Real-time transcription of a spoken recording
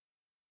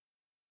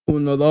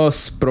Uno,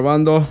 dos,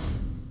 probando.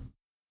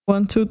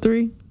 1, 2,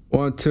 3.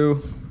 1,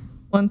 2.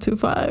 1, 2,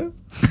 5.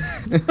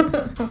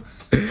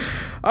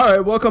 All right,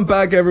 welcome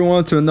back,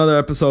 everyone, to another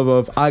episode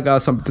of I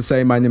Got Something to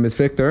Say. My name is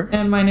Victor.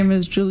 And my name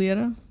is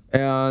Julieta.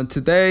 And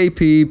today,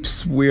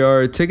 peeps, we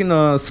are taking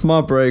a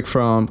small break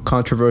from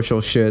controversial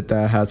shit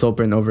that has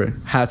happened over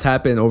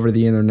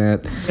the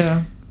internet.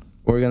 Yeah.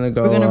 We're gonna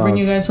bring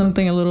you guys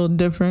something a little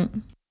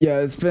different.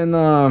 Yeah, it's been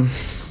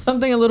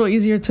something a little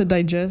easier to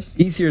digest.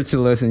 Easier to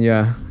listen,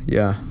 yeah.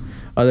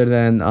 Other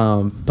than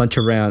bunch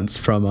of rants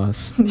from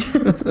us.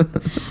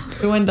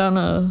 We went down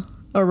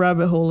a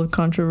rabbit hole of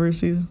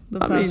controversies the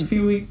past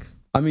few weeks.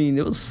 I mean,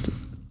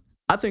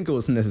 I think it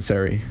was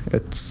necessary.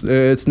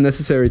 It's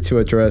necessary to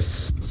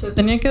address. Se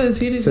tenía que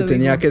decir. Se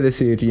tenía que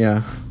decir,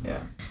 yeah.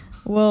 Yeah.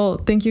 Well,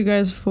 thank you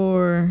guys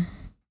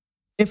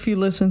if you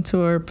listen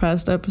to our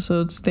past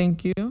episodes,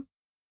 thank you.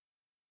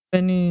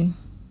 Any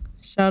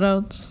shout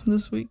outs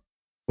this week?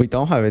 We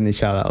don't have any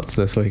shout outs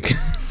this week.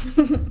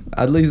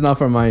 At least not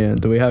from my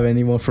end. Do we have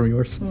any more from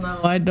yours? No,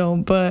 I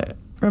don't. But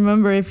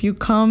remember, if you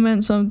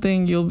comment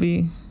something, you'll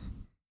be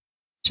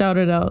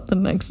shouted out the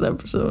next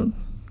episode.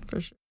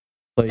 For sure.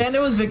 Please. And it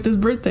was Victor's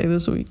birthday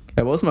this week.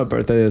 It was my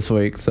birthday this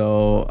week.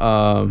 So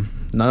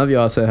none of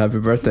y'all said happy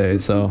birthday.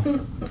 So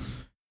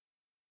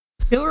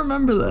he'll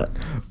remember that.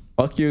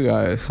 Fuck you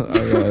guys. I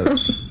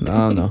guess.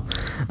 I don't know.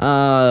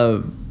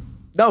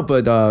 No,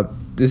 but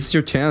this is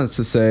your chance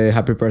to say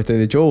happy birthday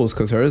to Jules,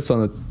 because hers is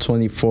on the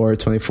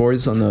 24th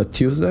is on a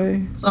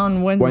Tuesday. It's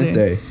on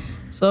Wednesday.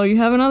 So you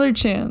have another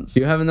chance.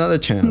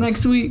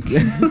 Next week.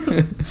 You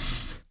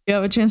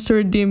have a chance to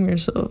redeem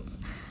yourself.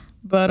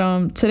 But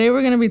today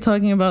we're going to be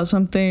talking about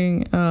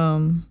something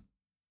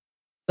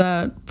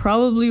that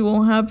probably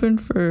won't happen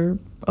for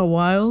a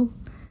while.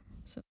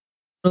 It's a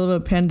little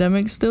of a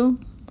pandemic still.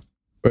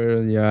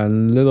 We're a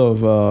little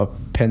of a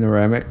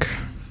panoramic.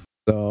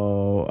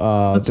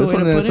 So this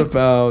one is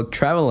about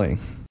traveling.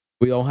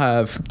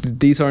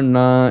 These are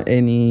not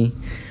any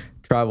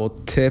travel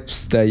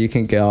tips that you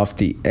can get off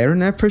the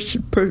internet per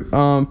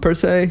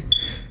se,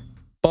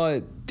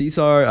 but these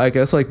are, I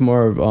guess, like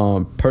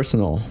more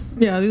personal.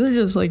 Yeah, these are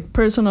just like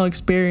personal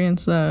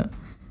experience that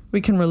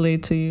we can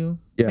relate to you.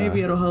 Yeah.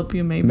 Maybe it'll help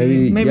you.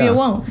 Maybe it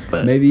won't.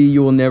 But maybe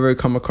you will never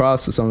come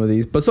across some of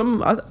these. But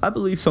I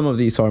believe some of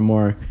these are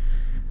more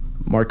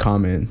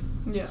common.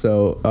 Yeah.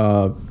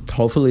 So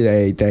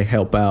hopefully they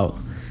help out.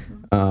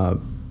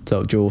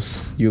 So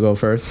Jules, you go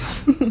first.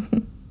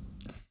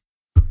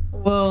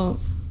 Well,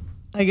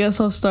 I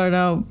guess I'll start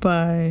out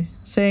by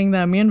saying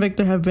that me and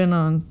Victor have been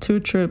on 2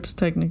 trips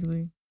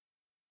technically.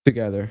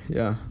 Together,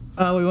 yeah.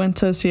 We went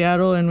to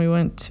Seattle and we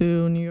went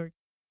to New York.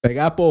 Big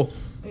Apple.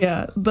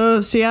 Yeah,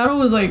 the Seattle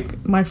was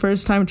like my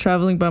first time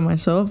traveling by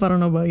myself. I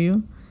don't know about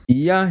you.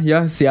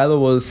 Yeah.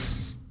 Seattle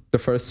was the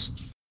first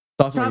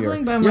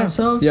traveling by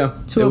myself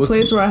to a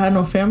place where I had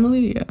no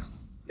family.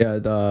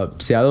 The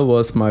Seattle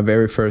was my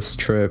very first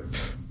trip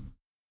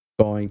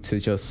going to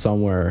just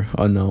somewhere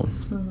unknown.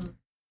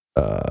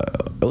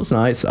 It was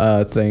nice.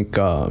 I think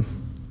I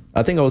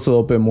was a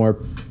little bit more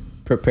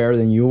prepared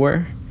than you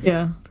were.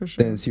 Yeah, for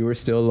sure. Since you were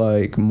still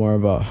like more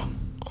of a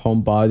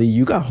homebody.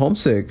 You got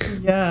homesick.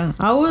 Yeah,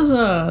 I was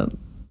a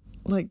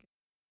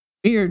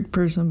weird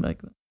person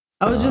back then.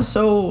 I was just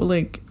so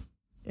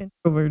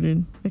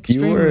introverted.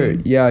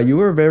 Extremely. You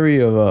were very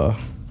of a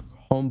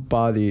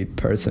homebody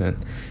person.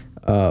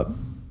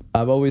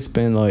 I've always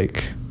been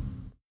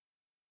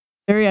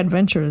very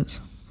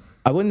adventurous.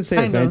 I wouldn't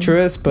say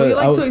adventurous, but you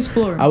like to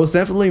explore. I was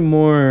definitely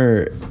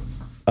more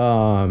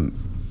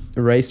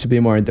raised to be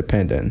more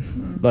independent.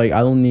 I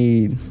don't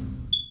need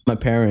my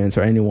parents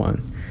or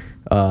anyone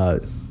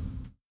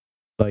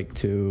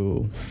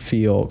to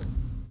feel,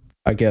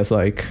 I guess,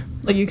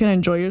 you can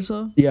enjoy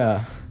yourself.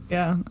 Yeah,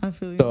 I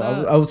feel so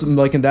that. I was in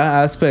that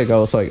aspect. I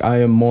was I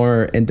am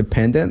more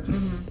independent.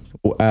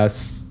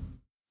 As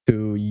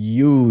to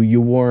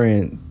you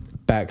weren't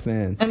back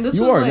then, and this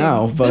you are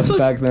now, but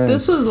back then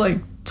this was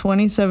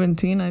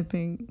 2017, I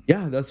think.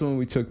 Yeah, that's when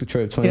we took the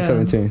trip,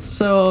 2017. Yeah.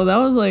 So that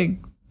was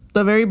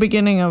the very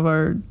beginning of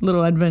our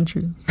little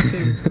adventure.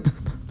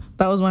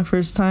 That was my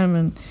first time,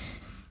 and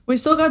we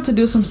still got to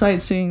do some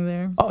sightseeing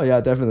there. Oh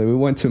yeah, definitely. We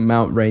went to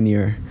Mount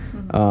Rainier,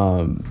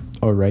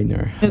 or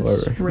Rainier.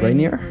 It's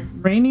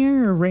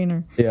Rainier or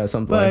Rainer. Yeah,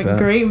 something like that. But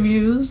great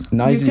views.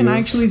 Nice You can views.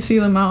 actually see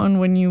the mountain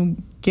when you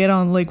get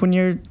on, when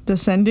you're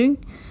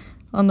descending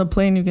on the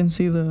plane. You can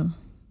see the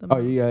oh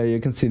yeah, you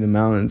can see the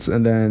mountains,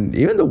 and then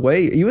even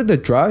the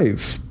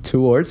drive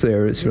towards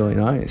there is really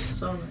nice.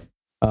 So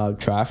nice.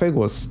 Traffic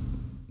was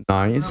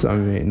nice. I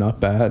mean,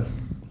 not bad.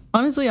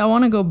 Honestly, I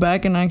want to go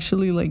back and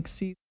actually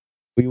see.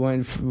 We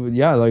went, we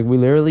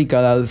literally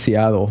got out of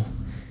Seattle,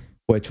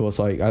 which was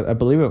I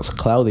believe it was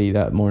cloudy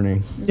that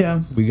morning.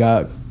 Yeah. We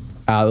got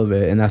out of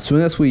it, and as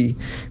soon as we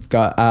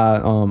got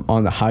out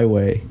on the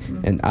highway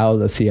and out of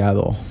the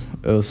Seattle,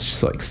 it was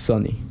just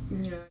sunny.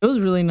 Yeah. It was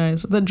really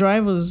nice. The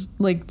drive was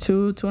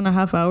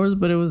 2.5 hours,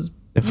 but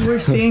we were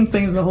seeing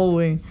things the whole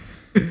way.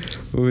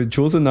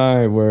 Jules and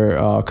I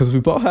were, because we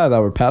both had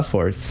our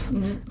passports.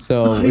 Mm-hmm.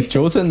 So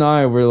Jules and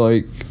I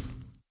were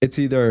it's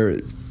either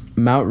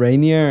Mount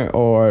Rainier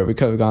or we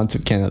could have gone to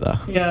Canada.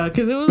 Yeah,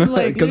 because it was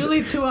like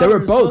literally 2 hours. They were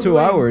both 2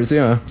 hours,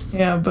 yeah.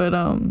 Yeah, but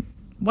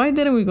why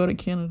didn't we go to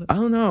Canada? I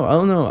don't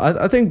know.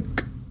 I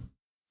think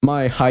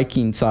my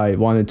hiking side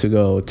wanted to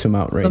go to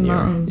Mount Rainier. The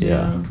mountains,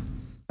 yeah.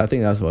 I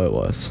think that's what it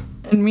was.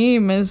 And me,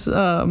 Miss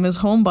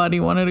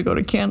Homebody wanted to go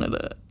to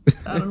Canada.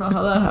 I don't know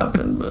how that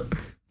happened, but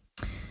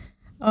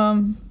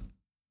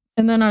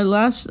and then our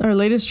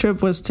latest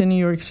trip was to New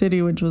York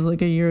City, which was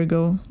like a year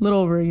ago, a little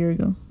over a year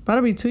ago. About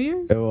to be 2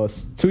 years? It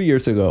was 2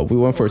 years ago. We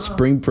went for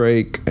spring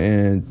break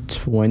in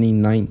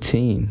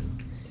 2019.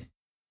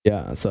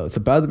 Yeah, so it's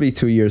about to be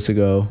 2 years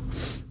ago.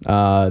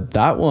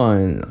 That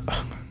one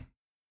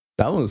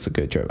was a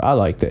good trip. I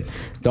liked it.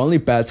 The only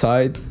bad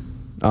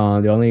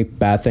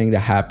thing that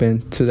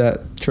happened to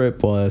that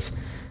trip was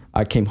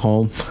I came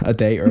home a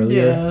day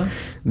earlier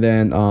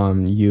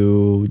than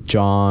you,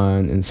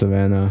 John, and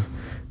Savannah.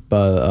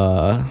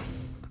 But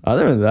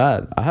other than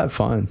that, I had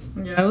fun.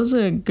 Yeah, it was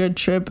a good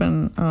trip,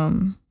 and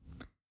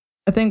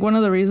I think one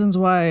of the reasons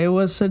why it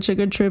was such a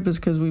good trip is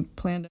because we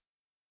planned it.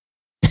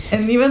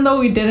 And even though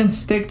we didn't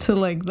stick to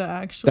like the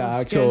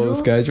actual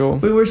schedule,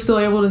 we were still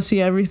able to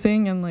see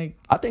everything and like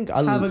have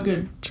a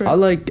good trip. I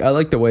like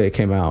the way it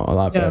came out a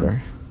lot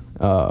better.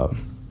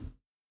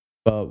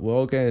 But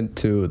we'll get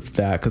into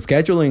that because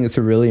scheduling is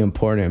a really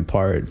important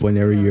part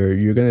whenever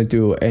you're gonna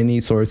do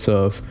any sorts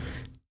of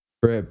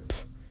trip.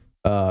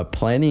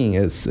 Planning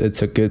it's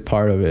a good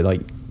part of it,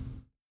 like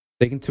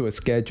sticking to a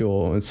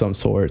schedule in some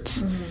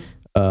sorts.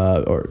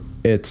 Or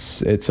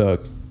it's a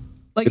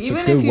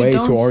good way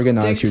to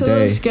organize your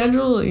day.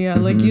 Schedule,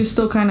 like you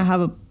still kind of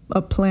have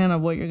a plan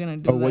of what you're gonna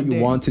do or what you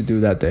want to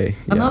do that day.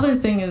 Another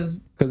thing is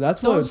because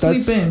don't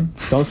sleep in.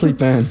 Don't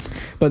sleep in.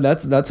 But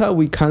that's how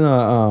we kind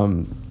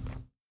of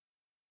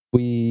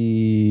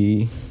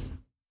we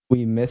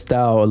missed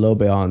out a little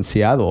bit on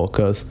Seattle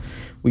because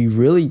we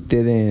really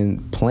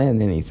didn't plan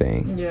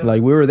anything. Yeah.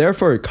 Like we were there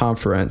for a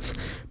conference,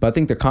 but I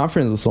think the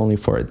conference was only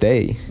for a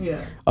day.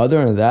 Yeah.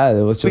 Other than that,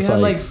 it was just we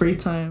had like free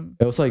time.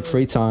 It was like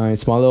free time,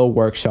 small little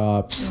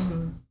workshops.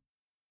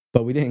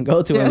 But we didn't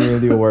go to any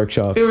of the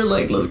workshops. We were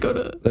like, let's go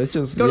to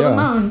the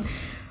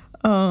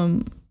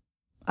mountain.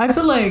 I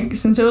feel like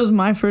since it was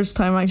my first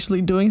time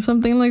actually doing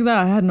something like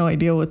that, I had no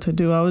idea what to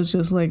do. I was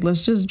just like,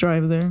 let's just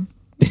drive there.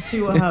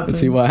 See what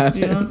happens. You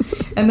know?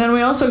 And then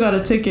we also got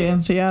a ticket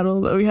in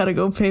Seattle that we had to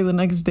go pay the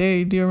next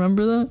day. Do you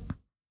remember that?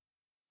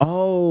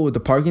 Oh, the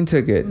parking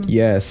ticket.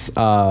 Yes.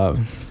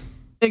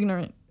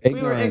 Ignorant.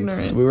 We were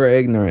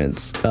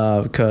ignorant.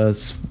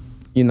 Because,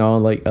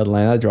 like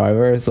Atlanta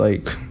drivers,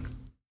 like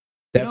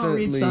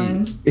definitely don't read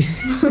signs.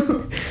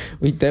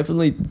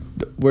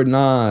 we're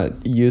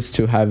not used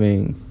to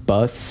having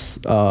buses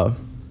or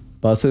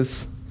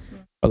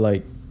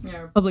like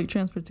public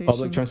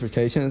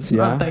transportations. Yeah.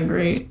 Not that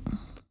great.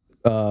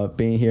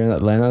 Being here in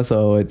Atlanta,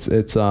 so it's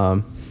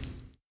so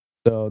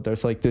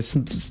there's like this.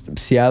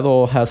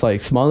 Seattle has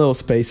like small little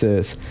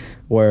spaces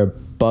where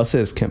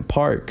buses can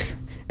park,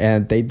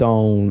 and they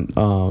don't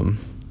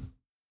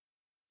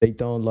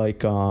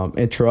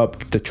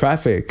interrupt the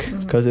traffic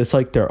because it's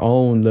like their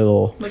own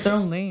little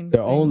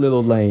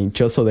little lane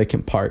just so they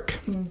can park.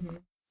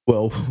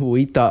 Well,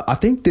 we thought,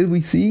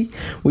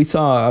 we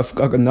saw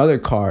another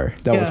car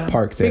that was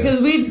parked there because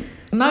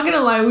I'm not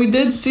gonna lie, we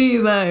did see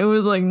that it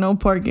was like no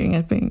parking,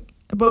 I think.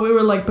 But we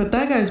were like, but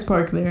that guy's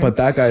parked there. And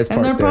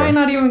they're probably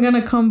not even going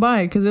to come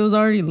by because it was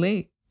already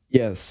late.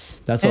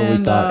 Yes, that's what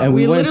we thought. And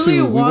we went to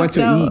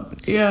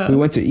eat. Yeah. We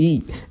went to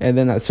eat. And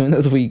then as soon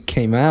as we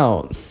came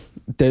out,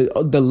 the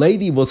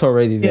lady was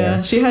already there.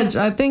 Yeah, she had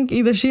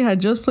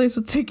just placed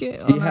a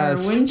ticket on her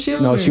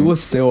windshield. No, she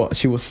was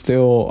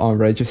still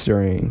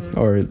registering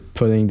or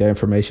putting the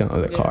information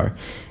on the car.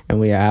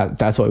 And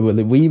that's what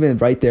we even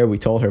right there, we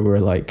told her, we were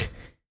like,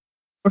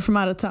 we're from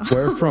out of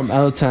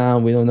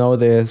town. We don't know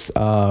this.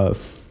 Can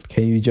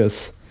you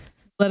just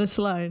let us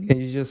slide? Can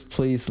you just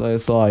please let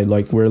us slide?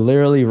 Like we're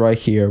literally right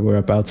here. We're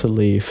about to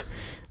leave.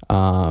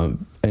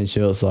 And she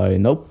was like,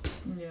 nope.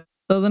 Yeah.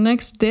 So the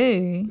next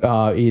day,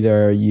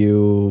 either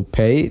you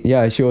pay.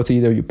 Yeah, she was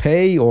either you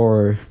pay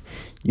or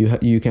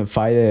you can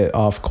fight it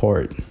off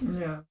court.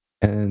 Yeah.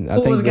 And I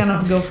think who was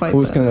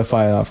gonna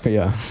fight it off?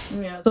 Yeah.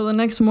 So the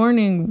next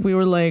morning we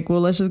were like, well,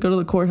 let's just go to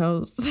the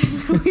courthouse.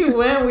 We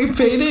went, we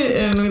paid it,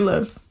 and we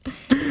left.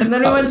 And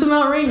then we went to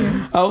Mount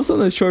Rainier. I was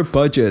on a short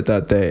budget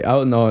that day. I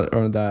don't know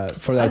on that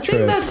for that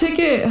trip. I think that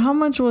ticket, how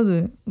much was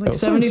it? Like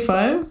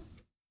 $75?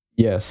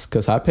 Yes,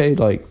 because I paid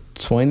like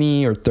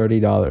 $20 or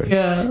 $30.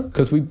 Yeah.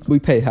 Because we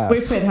paid half.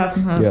 We paid half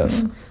and half.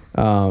 Yes.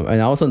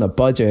 And I was on a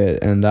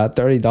budget, and that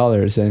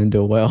 $30 didn't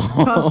do well.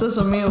 Cost us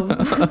a meal,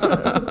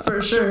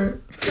 for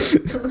sure.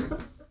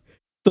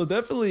 So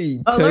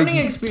definitely learning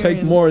experience.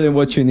 Take more than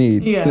what you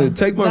need. Yeah.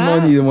 Take more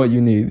money than what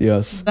you need.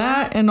 Yes.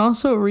 That and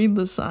also read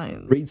the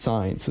signs. Read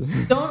signs.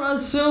 Don't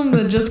assume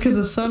that just because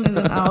the sun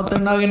isn't out, they're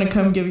not gonna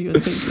come give you a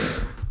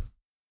ticket.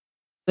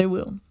 They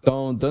will.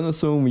 Don't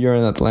assume you're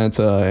in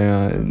Atlanta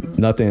and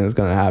nothing is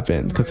gonna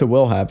happen because it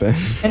will happen.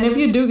 And if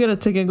you do get a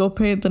ticket, go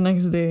pay it the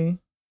next day.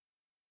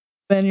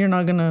 Then you're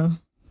never gonna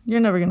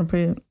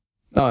pay it.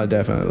 Oh,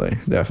 definitely.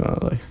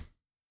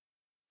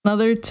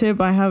 Another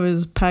tip I have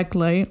is pack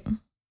light.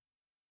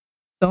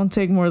 Don't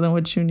take more than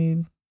what you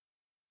need.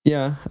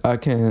 Yeah, I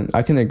can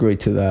agree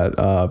to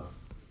that.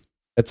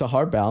 It's a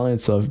hard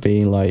balance of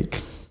being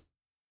like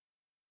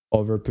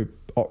over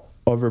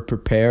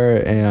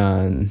prepare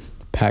and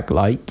pack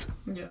light.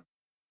 Yeah.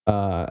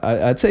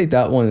 I'd say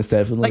that one is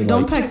definitely like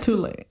don't pack too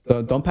light.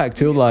 Don't pack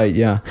too light.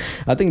 Yeah,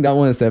 I think that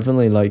one is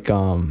definitely like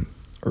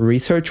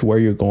research where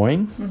you're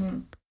going,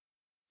 and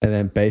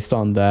then based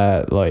on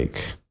that,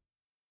 like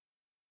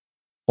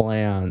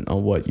plan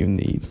on what you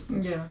need.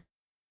 Yeah.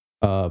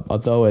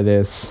 Although it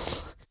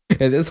is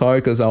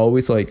hard because I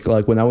always like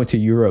when I went to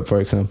Europe, for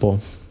example,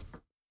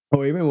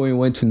 or even when we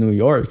went to New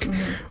York,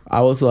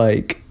 I was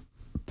like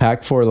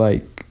packed for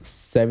like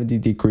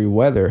 70-degree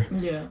weather.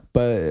 Yeah.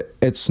 But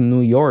it's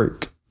New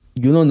York.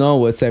 You don't know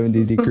what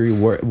 70-degree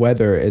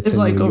weather it's in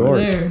like New York.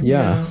 There.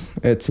 Yeah.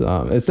 It's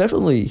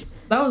definitely.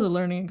 That was a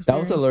learning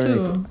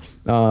experience.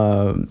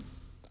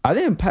 I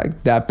didn't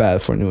pack that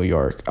bad for New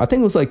York. I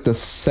think it was like the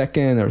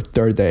second or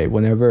third day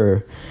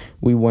whenever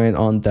we went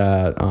on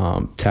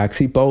that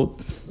taxi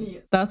boat.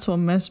 Yeah, that's what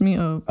messed me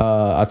up.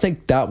 I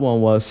think that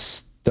one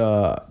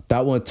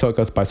took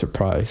us by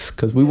surprise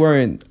because we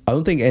weren't. I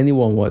don't think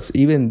anyone was,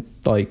 even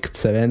like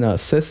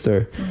Serena's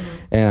sister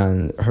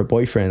and her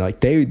boyfriend. Like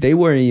they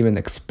weren't even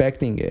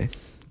expecting it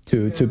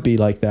to be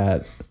like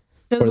that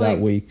for that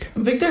week.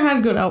 Victor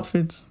had good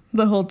outfits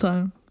the whole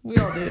time. We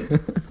all did.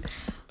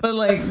 But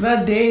like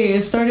that day,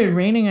 it started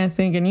raining, I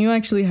think, and you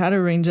actually had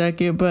a rain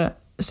jacket. But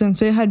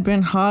since it had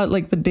been hot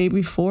like the day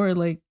before,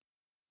 like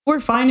we're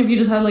fine if you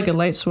just had like a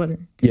light sweater.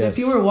 Yes. If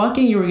you were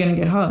walking, you were gonna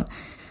get hot.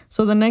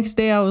 So the next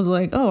day, I was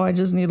like, oh, I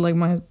just need like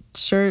my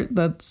shirt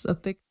that's a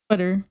thick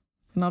sweater,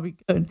 and I'll be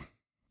good.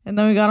 And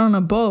then we got on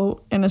a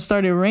boat, and it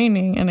started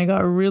raining, and it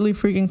got really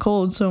freaking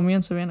cold. So me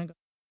and Savannah got.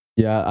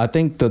 Yeah, I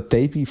think the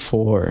day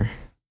before,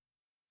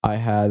 I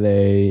had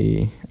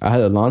a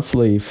long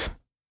sleeve.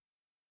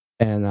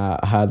 And I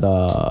had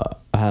a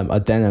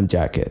denim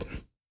jacket,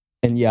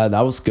 and yeah,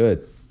 that was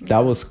good.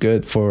 That was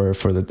good for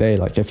the day.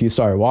 Like if you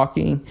started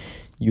walking,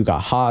 you got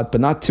hot, but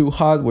not too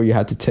hot where you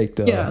had to take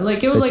the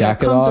like it was like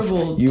jacket a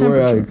comfortable off. You were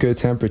at a good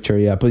temperature,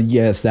 yeah. But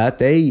yes, that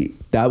day,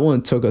 that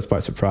one took us by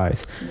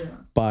surprise. Yeah.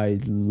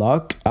 By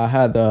luck, I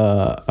had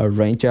a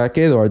rain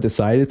jacket, or I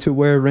decided to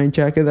wear a rain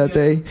jacket that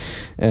day,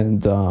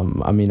 and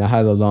I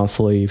had a long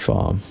sleeve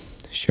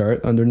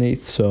shirt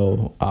underneath,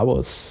 so I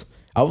was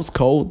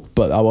cold,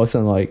 but I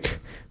wasn't like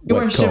you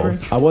wet cold. Shivering.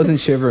 I wasn't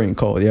shivering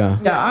cold, yeah.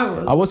 Yeah, I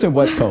was. I wasn't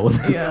wet cold.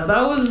 Yeah,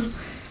 that was.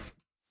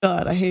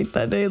 God, I hate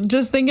that day.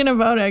 Just thinking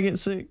about it, I get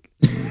sick.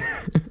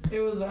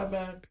 It was that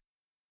bad.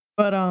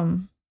 But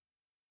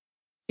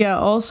yeah.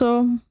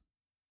 Also,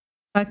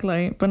 pack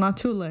light, but not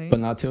too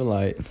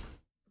light.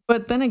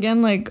 But then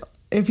again, like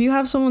if you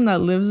have someone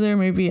that lives there,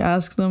 maybe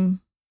ask them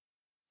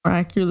more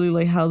accurately,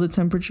 like how the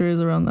temperature is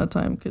around that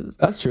time, because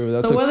that's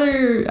true. The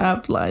weather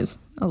app lies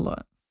a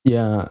lot.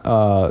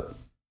 Yeah,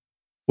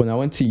 when I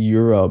went to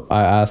Europe,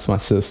 I asked my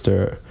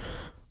sister,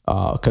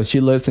 because she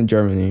lives in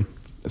Germany,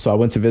 so I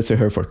went to visit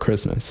her for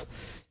Christmas,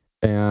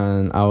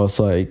 and I was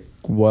like,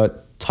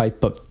 what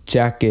type of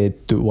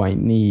jacket do I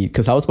need?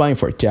 Because I was buying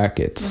for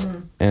jackets,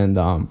 and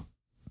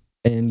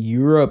in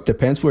Europe,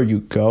 depends where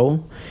you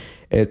go,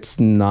 it's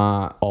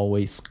not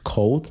always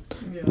cold,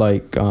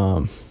 like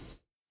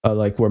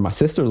where my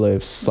sister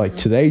lives, like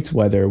today's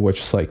weather,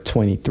 which is like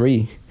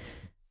 23.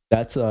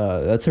 That's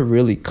a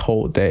really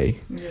cold day.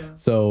 Yeah.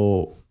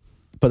 So,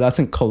 but that's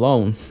in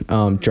Cologne,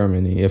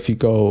 Germany. If you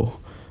go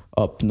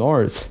up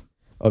north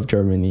of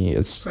Germany,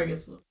 it's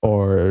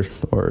or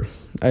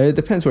it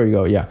depends where you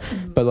go. Yeah,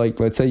 but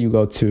like let's say you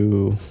go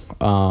to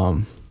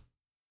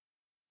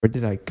where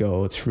did I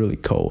go? It's really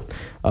cold.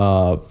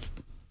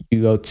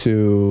 You go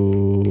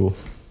to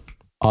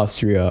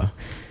Austria.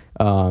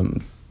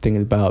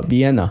 Thinking about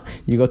Vienna.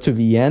 You go to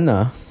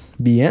Vienna.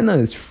 Vienna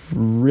is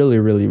really,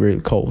 really,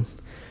 really cold.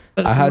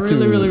 But I had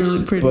really, really,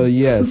 really pretty. But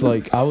yes,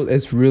 like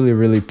it's really,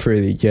 really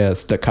pretty.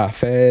 Yes, the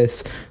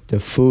cafes, the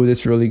food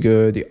is really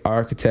good. The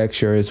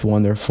architecture is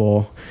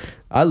wonderful.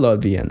 I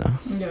love Vienna.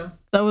 Yeah,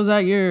 that was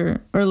at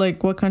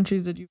what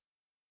countries did you?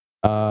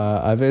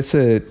 I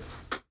visited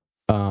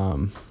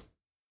Austria.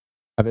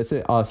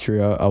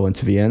 I went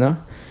to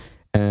Vienna,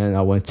 and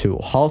I went to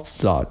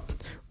Hallstatt,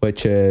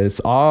 which is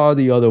all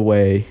the other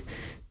way,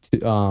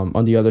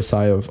 on the other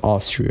side of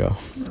Austria.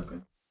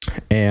 Okay.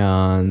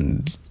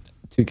 And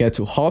to get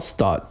to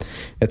Hallstatt,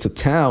 it's a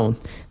town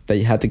that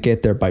you had to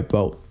get there by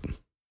boat.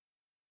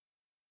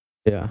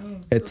 Yeah,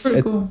 it's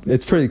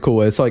pretty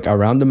cool. It's like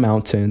around the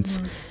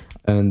mountains,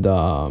 and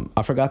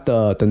I forgot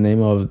the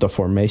name of the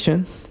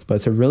formation, but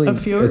it's a really a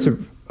fjord? It's a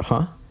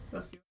huh?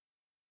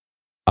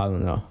 I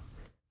don't know.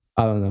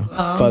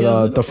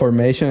 But the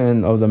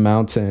formation of the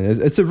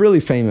mountain it's a really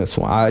famous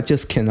one. I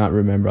just cannot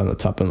remember on the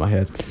top of my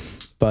head.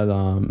 But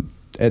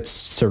it's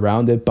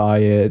surrounded by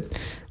it.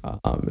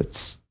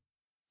 It's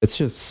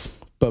just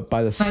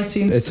by the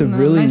it's a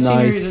really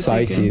nice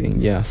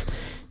sightseeing. Yes,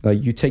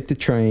 like you take the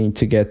train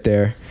to get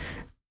there,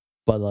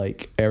 but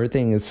like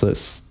everything is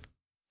just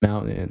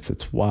mountains.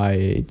 It's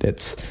wide.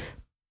 It's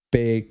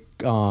big,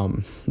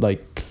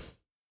 like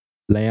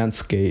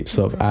landscapes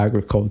of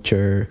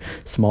agriculture,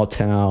 small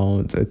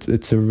towns.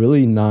 It's a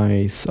really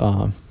nice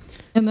and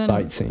then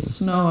sightseeing.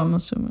 Snow, I'm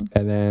assuming.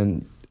 And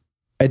then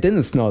it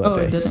didn't snow that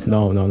day. It didn't?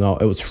 No.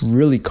 It was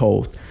really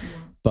cold,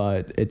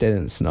 but it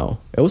didn't snow.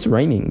 It was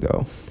raining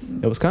though.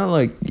 It was kind of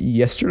like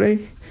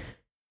yesterday.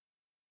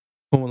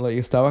 Como like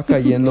estaba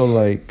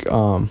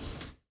cayendo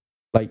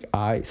like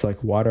ice,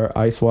 like water,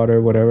 ice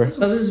water, whatever. This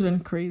weather's been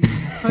crazy.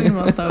 Talking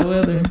about that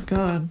weather,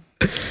 God.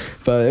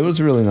 But it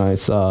was really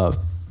nice.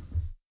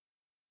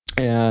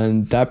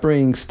 And that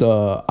brings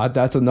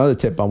that's another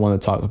tip I want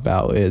to talk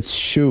about is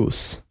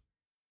shoes.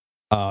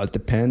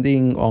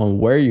 Depending on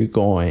where you're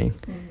going,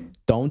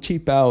 don't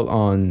cheap out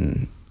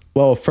on.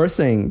 Well, first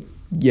thing,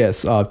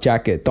 yes,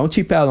 jacket. Don't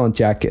cheap out on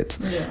jackets.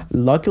 Yeah.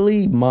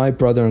 Luckily, my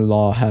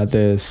brother-in-law had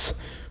this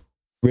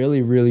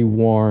really, really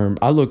warm.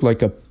 I looked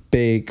like a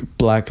big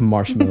black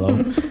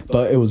marshmallow,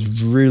 but it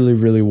was really,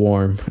 really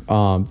warm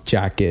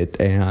jacket,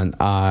 and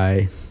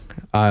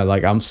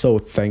I'm so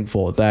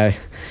thankful that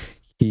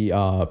he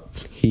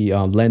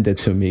lent it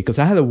to me because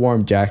I had a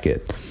warm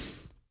jacket,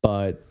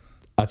 but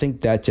I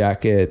think that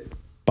jacket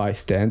by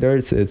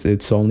standards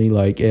it's only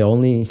like it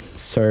only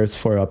serves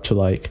for up to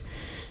like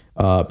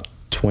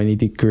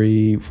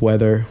 20-degree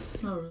weather.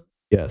 Oh, really?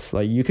 Yes,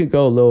 like you could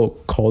go a little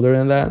colder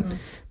than that,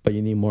 but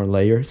you need more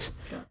layers.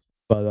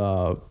 But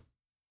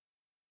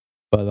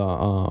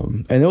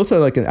and it was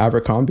like an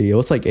Abercrombie. It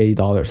was like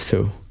 $80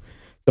 too,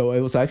 so it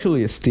was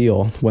actually a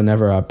steal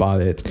whenever I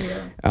bought it.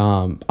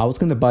 I was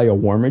gonna buy a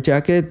warmer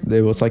jacket.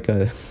 It was like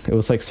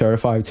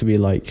certified to be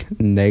like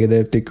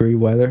 -degree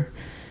weather,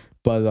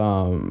 but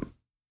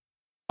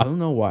I don't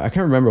know why. I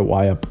can't remember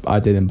why I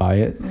didn't buy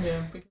it.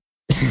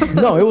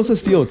 No, it was a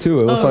steal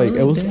too. It was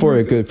it was for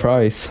a good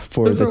price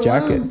for the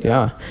jacket.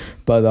 Yeah,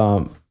 but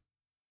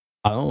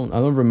I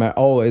don't remember.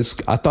 I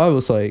thought it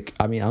was like.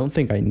 I mean, I don't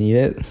think I need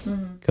it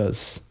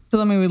because.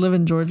 I mean, we live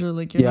in Georgia,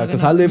 like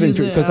because I live in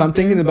because I'm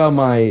thinking about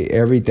my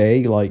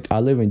everyday. Like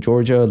I live in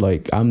Georgia.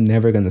 Like I'm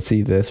never gonna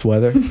see this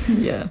weather.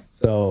 Yeah.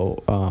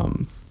 So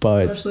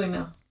but especially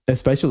now.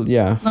 Especially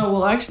yeah. No,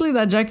 well, actually,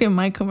 that jacket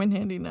might come in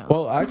handy now.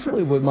 Well,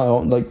 actually, with my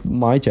own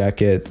my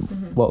jacket,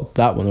 well,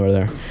 that one over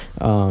there,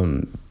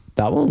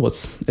 that one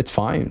it's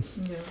fine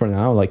for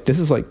now. Like this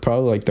is like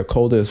probably like the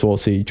coldest we'll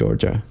see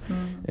Georgia,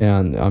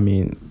 and I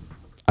mean.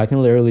 I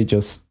can literally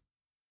just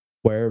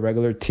wear a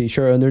regular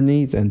t-shirt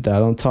underneath and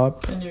that on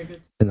top, and you're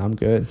good. And I'm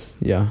good.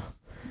 Yeah,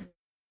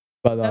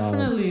 but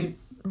definitely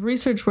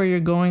research where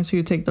you're going so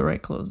you take the right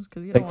clothes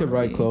because you take the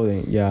right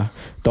clothing. Yeah,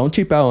 don't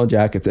cheap out on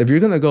jackets. If you're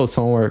gonna go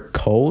somewhere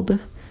cold,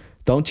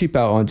 don't cheap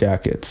out on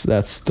jackets.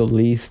 That's the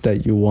least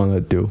that you want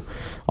to do.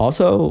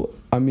 Also,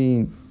 I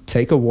mean,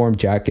 take a warm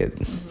jacket.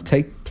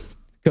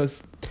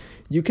 Because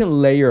you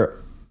can layer.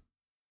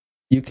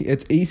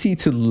 It's easy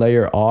to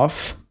layer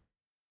off.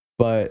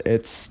 But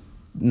it's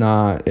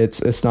not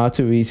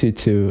too easy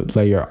to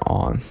layer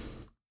on.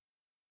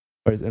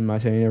 Or am I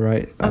saying it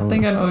right? I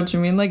think I know what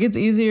you mean. Like it's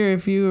easier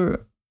to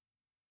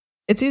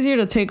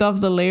take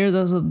off the layers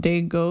as the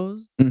day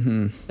goes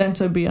than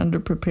to be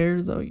underprepared.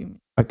 Is that what you mean?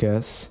 I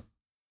guess.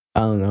 I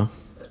don't know.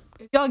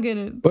 If y'all get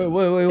it. Wait.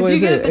 What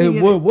is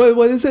it?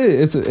 What is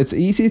it? It's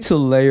easy to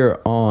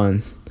layer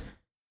on.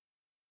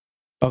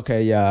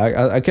 Okay,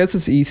 yeah, I guess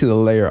it's easy to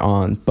layer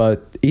on,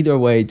 but either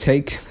way,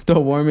 take the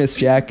warmest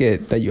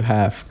jacket that you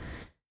have.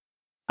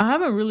 I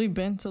haven't really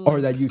been to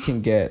or that you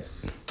can get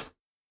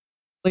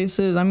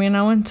places. I mean,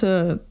 I went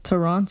to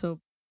Toronto.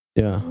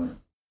 Yeah.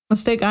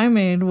 Mistake I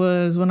made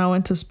was when I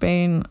went to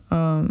Spain.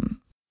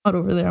 Out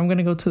over there, I'm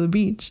gonna go to the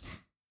beach.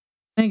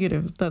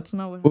 Negative. That's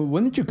not what. Well,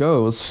 when did you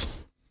go? It was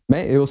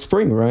May. It was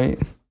spring, right?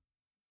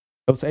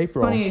 It was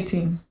April.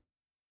 2018.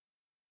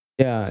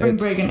 Yeah, spring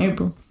break in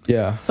April.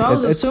 Yeah, so I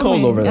was assuming,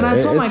 cold over there. And I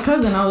told my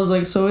cousin, I was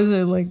like, "So is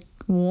it like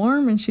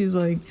warm?" And she's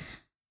like,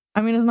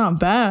 "I mean, it's not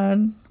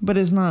bad, but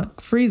it's not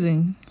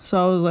freezing."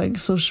 So I was like,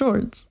 "So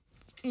shorts,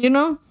 you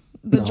know?"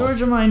 The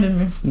Georgia mind in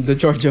me. The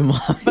Georgia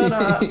mind. But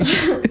I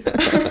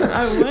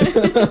went,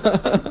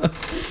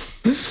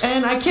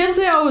 and I can't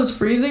say I was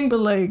freezing, but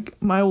like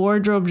my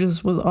wardrobe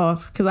just was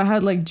off because I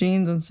had like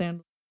jeans and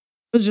sandals.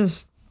 It was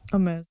just a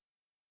mess.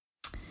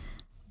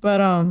 But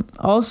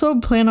also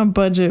plan a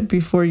budget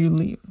before you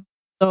leave.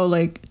 So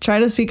like try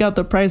to seek out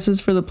the prices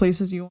for the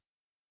places you want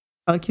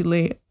to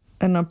calculate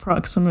an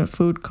approximate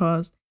food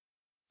cost.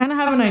 Kind of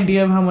have an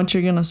idea of how much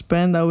you're gonna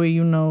spend. That way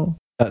you know.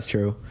 That's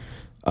true.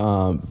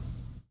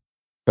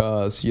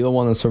 Because you don't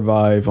want to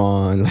survive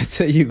on. Let's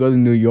say you go to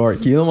New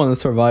York, you don't want to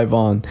survive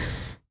on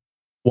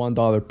 $1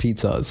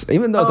 pizzas,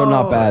 even though they're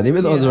not bad.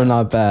 Even though you're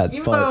not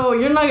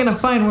gonna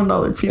find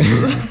 $1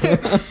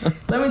 pizzas.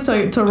 Let me tell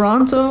you,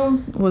 Toronto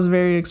was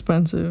very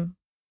expensive.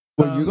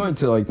 Well, you're going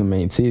to like the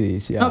main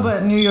cities, yeah. No,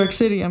 but New York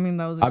City, I mean,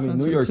 that was expensive. I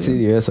mean, New York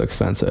City is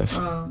expensive.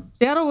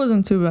 Seattle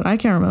wasn't too bad. I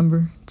can't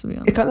remember, to be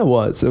honest. It kind of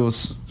was. It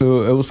was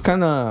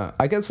kind of,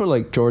 I guess, for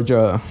like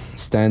Georgia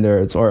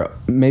standards, or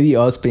maybe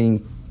us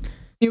being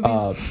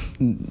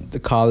the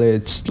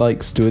college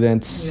like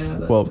students.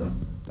 Yeah, well,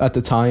 at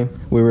the time.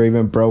 We were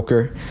even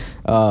broker.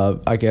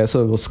 I guess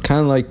it was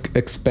kind of like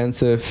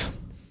expensive.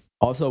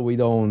 Also, I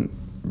don't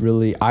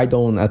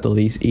at the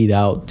least eat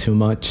out too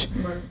much.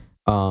 Right.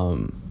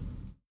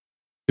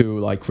 To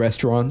like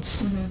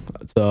restaurants.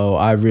 Mm-hmm. So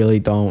I really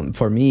don't.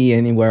 For me,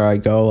 anywhere I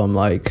go, I'm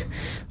like,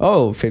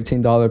 oh,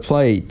 $15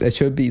 plate. It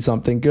should be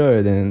something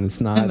good, and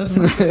it's not.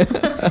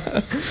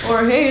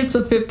 Or hey, it's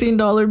a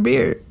 $15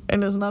 beer,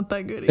 and it's not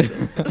that good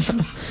either.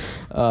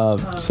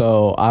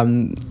 So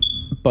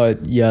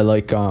but yeah,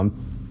 like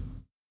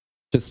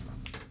just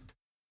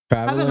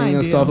traveling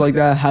and stuff like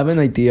that. Have an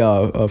idea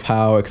of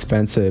how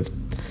expensive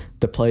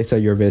the place that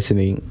you're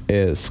visiting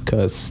is,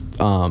 because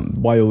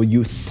while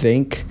you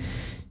think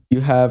you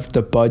have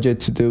the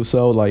budget to do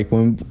so, like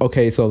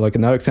so like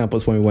another example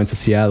is when we went to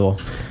Seattle.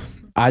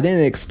 I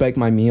didn't expect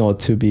my meal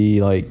to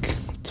be like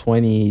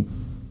 $20.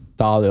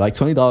 Like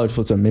 $20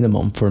 was a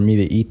minimum for me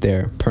to eat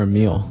there per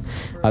meal.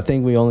 Right. I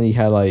think we only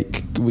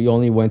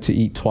went to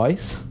eat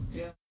twice.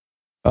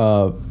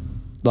 Yeah.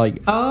 Like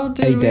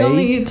did we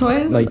only eat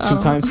twice? Like 2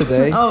 times a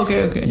day. Oh,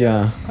 okay.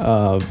 Yeah.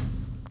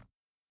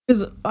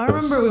 Because I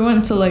remember we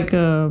went to like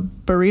a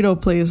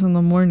burrito place in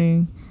the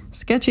morning.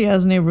 Sketchy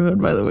ass neighborhood,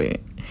 by the way.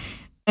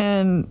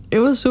 And it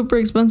was super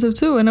expensive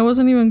too, and it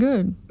wasn't even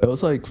good. It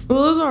was like...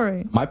 Well, it was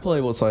alright. My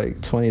plate was like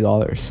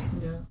 $20.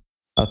 Yeah.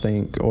 I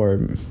think, it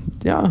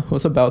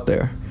was about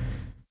there.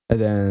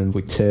 And then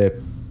we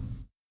tipped.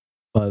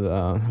 But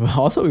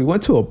also we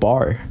went to a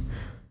bar.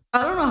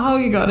 I don't know how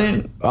you got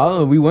in.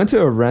 We went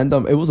to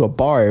it was a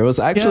bar. It was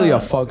actually a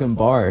fucking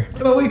bar.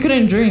 But we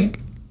couldn't drink.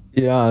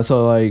 Yeah,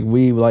 so like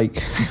we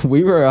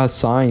were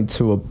assigned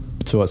to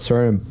a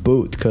certain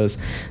booth, because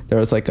there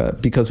was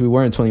because we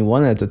weren't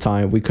 21 at the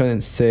time, we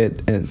couldn't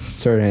sit in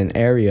certain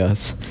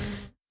areas.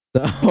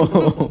 So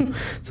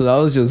that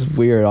was just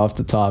weird off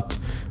the top.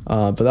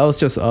 But that was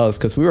just us,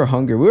 because we were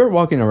hungry. We were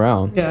walking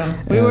around.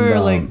 Yeah, we were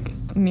like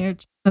near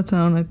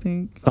Chinatown, I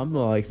think. Something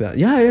like that.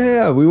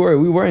 Yeah. We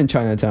were in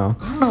Chinatown.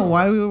 I don't know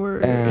why we were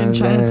in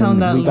Chinatown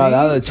that late. We got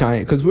out of China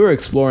because we were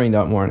exploring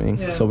that morning.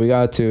 Yeah. So we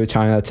got to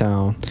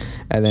Chinatown,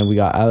 and then we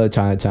got out of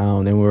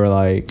Chinatown, and we were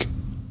like,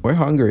 we're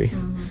hungry.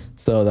 Mm-hmm.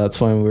 So that's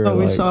when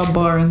we saw a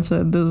bar and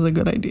said, this is a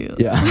good idea.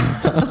 Yeah.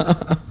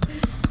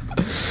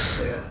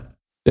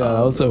 Yeah,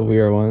 that was a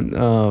weird one.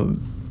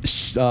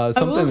 Something I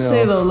will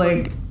say though,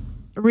 like,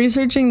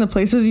 researching the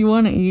places you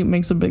want to eat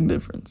makes a big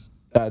difference.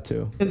 That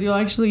too. Because you'll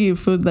actually eat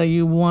food that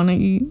you want to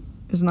eat.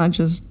 It's not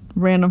just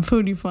random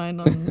food you find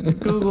on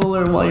Google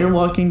or while you're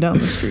walking down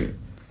the street.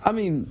 I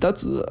mean,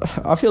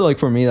 I feel like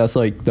for me, that's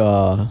like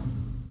the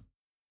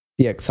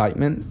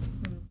excitement.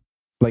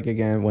 Like,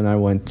 again, when I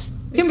went...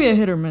 It can be a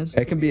hit or miss.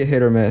 It can be a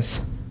hit or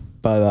miss.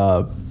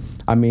 But,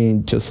 I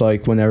mean, just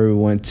like whenever we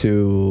went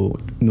to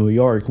New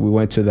York, we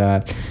went to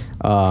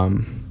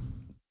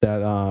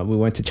we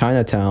went to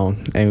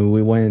Chinatown, and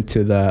we went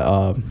to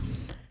that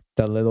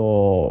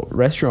little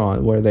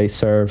restaurant where they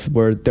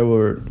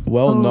were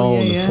well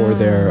known for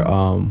their,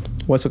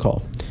 what's it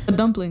called? The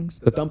dumplings.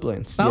 The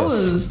dumplings,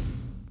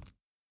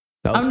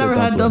 I've never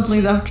had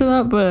dumplings after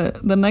that,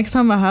 but the next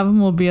time I have them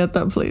will be at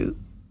that place.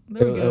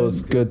 It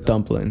was good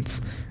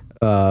dumplings.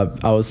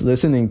 I was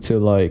listening to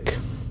like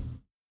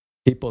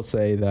people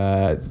say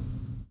that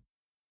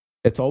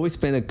it's always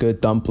been a good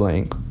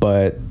dumpling,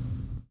 but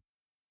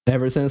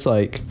ever since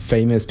like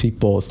famous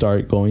people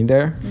started going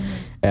there,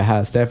 it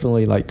has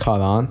definitely like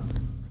caught on.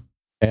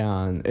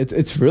 And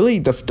it's really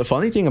the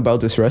funny thing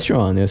about this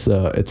restaurant is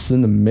it's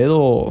in the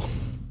middle.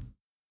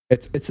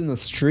 It's in a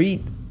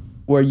street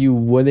where you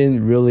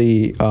wouldn't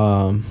really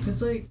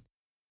it's like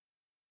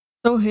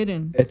so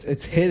hidden.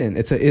 It's hidden.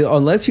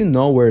 Unless you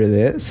know where it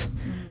is,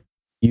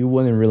 you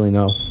wouldn't really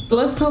know.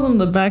 Let's tell them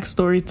the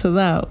backstory to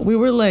that. We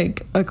were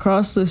like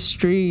across the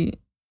street,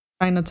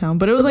 Chinatown,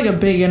 but it was like a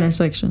big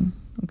intersection.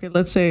 Okay,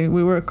 let's say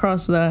we were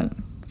across that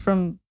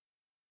from.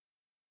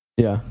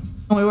 Yeah.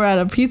 We were at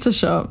a pizza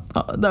shop.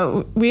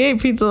 We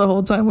ate pizza the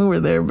whole time we were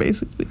there,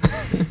 basically.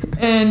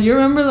 And you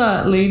remember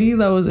that lady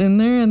that was in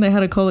there, and they had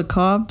to call the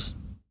cops?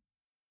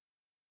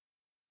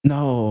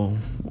 No,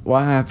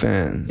 what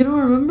happened? You don't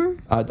remember?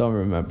 I don't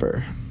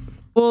remember.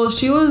 Well,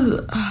 she was.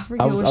 I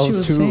forget what she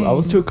was saying. I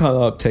was too caught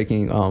up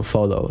taking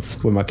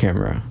photos with my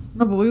camera.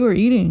 No, but we were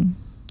eating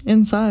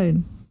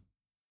inside,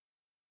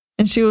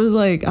 and she was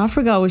like, I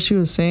forgot what she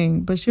was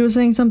saying, but she was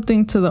saying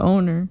something to the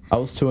owner. I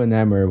was too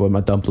enamored with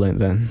my dumpling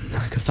then,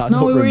 because I don't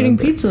remember. No, we were eating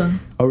pizza.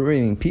 Oh, we were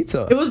eating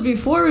pizza. It was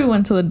before we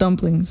went to the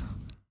dumplings.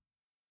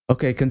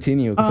 Okay,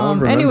 continue. I don't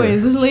remember.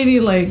 Anyways, this lady,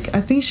 like,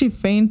 I think she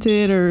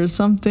fainted or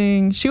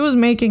something. She was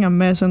making a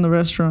mess in the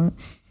restaurant.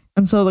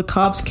 And so the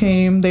cops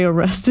came, they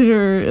arrested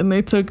her, and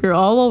they took her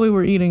all while we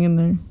were eating in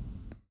there.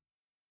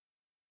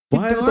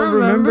 Why? I don't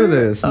remember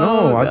this.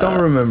 No, I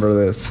don't remember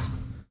this.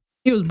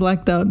 He was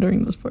blacked out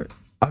during this part.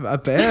 I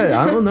bet.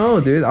 I don't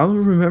know, dude. I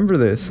don't remember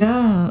this.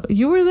 Yeah,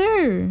 you were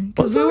there.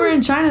 Because we were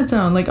in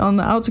Chinatown, like on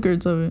the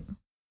outskirts of it.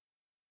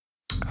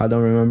 I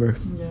don't remember.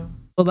 Yeah.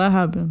 Well, that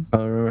happened. I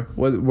don't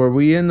remember. Were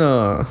we in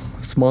a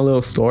small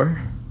little store?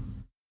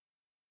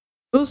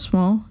 It was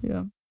small,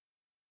 yeah.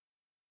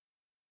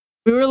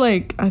 We were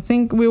like, I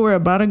think we were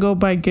about to go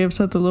buy gifts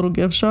at the little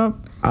gift shop.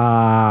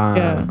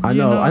 Yeah, I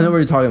know what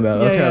you're talking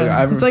about. Yeah, okay,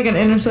 yeah. It's like an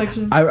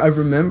intersection. I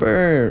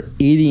remember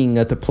eating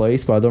at the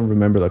place, but I don't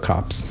remember the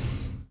cops.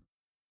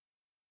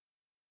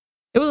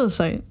 It was a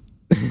sight.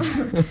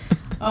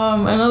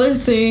 Another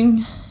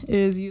thing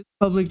is use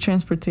public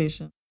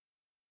transportation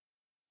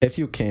if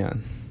you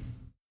can.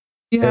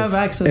 You have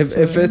access.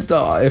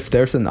 If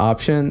there's an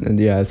option, and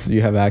yes,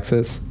 you have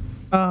access.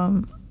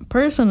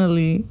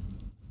 Personally,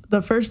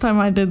 the first time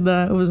I did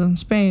that was in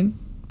Spain,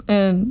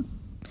 and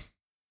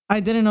I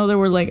didn't know there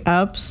were like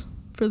apps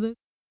for this,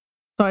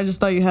 so I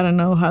just thought you had to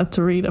know how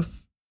to read a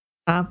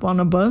app on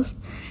a bus,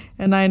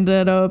 and I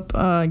ended up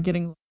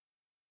getting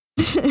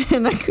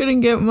and I couldn't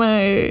get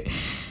I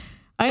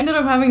ended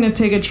up having to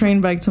take a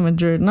train back to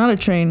Madrid. Not a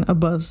train, a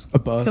bus.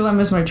 Because I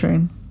missed my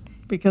train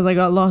because I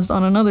got lost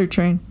on another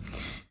train.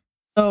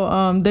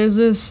 So there's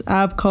this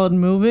app called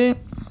Move It.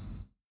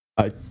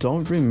 I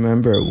don't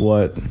remember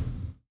what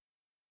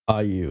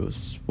I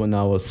used when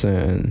I was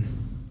in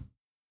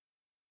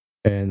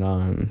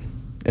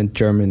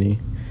Germany.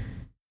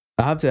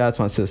 I have to ask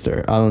my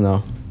sister. I don't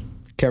know.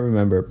 Can't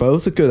remember. But it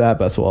was a good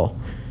app as well.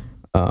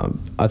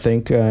 I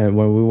think when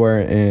we were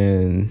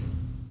in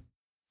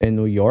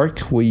New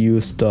York, we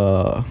used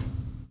another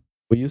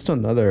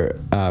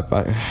app.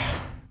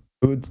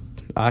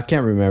 I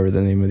can't remember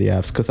the name of the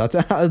apps because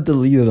I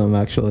deleted them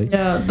actually.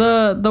 Yeah,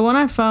 the one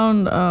I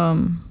found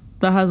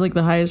that has like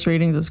the highest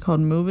ratings is called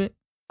Move It.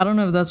 I don't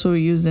know if that's what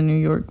we used in New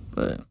York,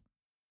 but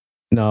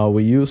no,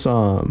 we use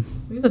a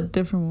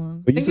different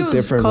one. We used a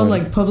different called one.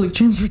 Like public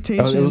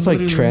transportation. It was like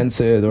literally.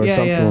 Transit or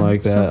something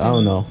like that. I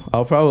don't know.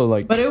 I'll probably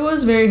like. But it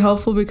was very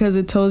helpful because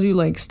it tells you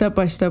like step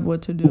by step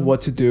what to do.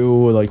 What to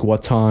do, like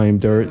what time,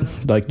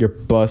 like your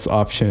bus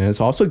options.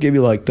 Also give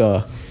you like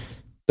the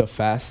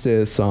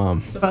fastest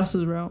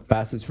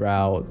fastest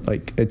route.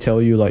 Like it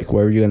tell you like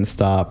where you're gonna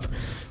stop,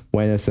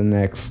 when is the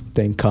next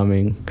thing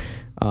coming,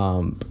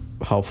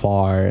 how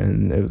far,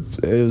 and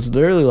it was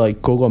literally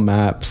like Google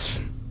Maps.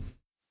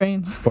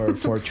 Trains.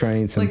 for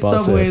trains and like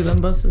buses. Subways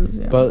and buses,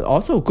 yeah. But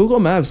also Google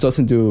Maps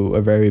doesn't do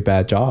a very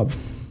bad job.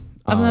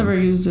 I've never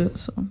used it,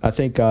 so I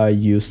think I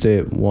used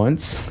it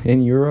once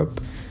in Europe,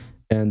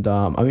 and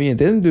I mean it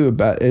didn't do a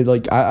bad. It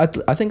like I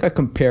think I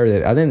compared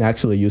it. I didn't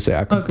actually use it.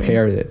 I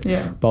compared it.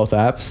 Yeah. Both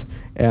apps,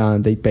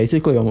 and they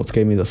basically almost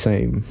gave me the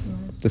same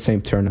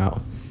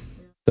turnout.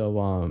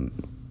 So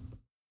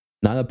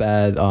not a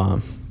bad idea.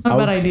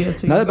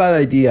 Not a bad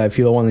idea if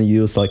you don't want to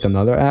use like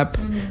another app.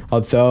 Mm-hmm.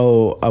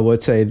 Although I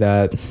would say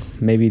that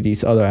maybe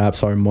these other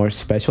apps are more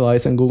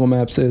specialized than Google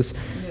Maps is.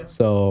 Yeah.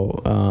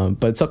 So,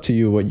 but it's up to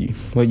you what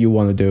you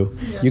want to do.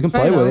 Yeah, you can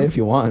play with it if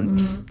you want.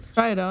 Mm-hmm.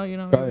 Try it out.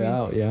 Try it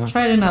out. Yeah.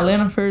 Try it in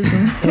Atlanta first,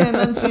 and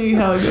then see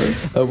how it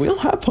goes. We don't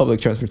have public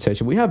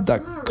transportation. We have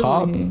that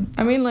cop. Really.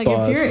 I mean, like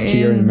if you're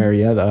here in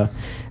Marietta,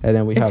 and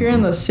then if you're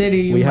in the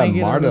city, we have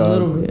Marta a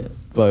little bit.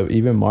 But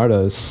even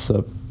Marta is.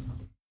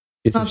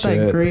 It's not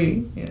that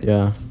great.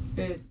 Yeah.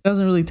 It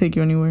doesn't really take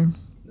you anywhere.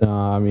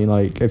 I mean,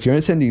 like if you're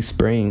in Sandy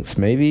Springs,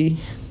 maybe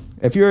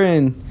if you're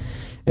in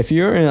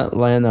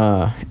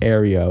Atlanta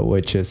area,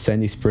 which is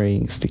Sandy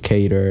Springs,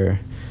 Decatur,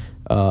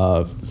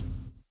 I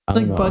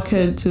don't know.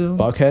 Buckhead too.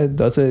 Buckhead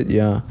does it,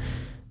 yeah.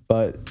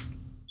 But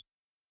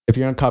if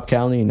you're in Cobb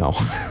County, no.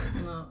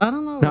 No, I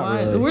don't know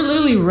why. Really. We're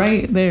literally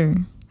right there.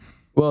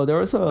 Well,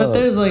 there's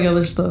like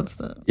other stuff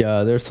that.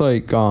 Yeah, there's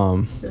like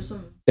There's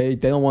some. They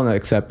don't want to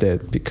accept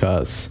it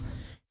because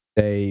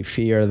they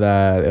fear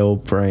that it'll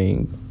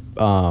bring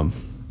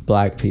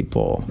black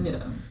people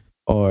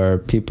or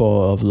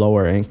people of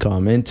lower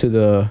income into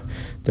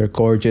their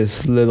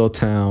gorgeous little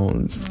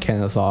town,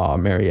 Kennesaw,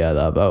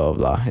 Marietta, blah blah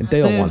blah. And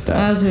they don't want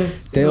that. As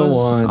if they don't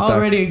want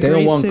already that. They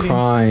don't want city.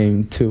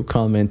 crime to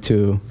come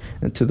into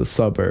the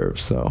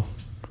suburbs. So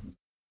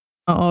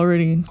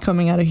already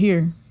coming out of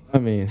here. I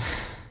mean,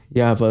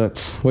 yeah,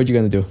 but what you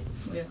gonna do?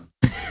 Yeah.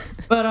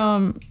 But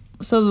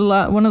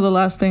so one of the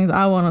last things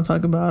I want to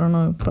talk about, I don't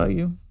know about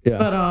you. Yeah.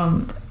 But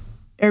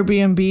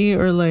Airbnb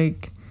or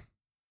like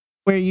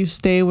where you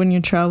stay when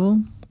you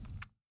travel.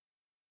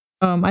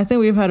 I think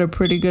we've had a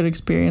pretty good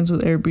experience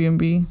with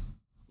Airbnb.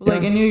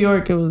 Like in New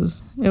York, it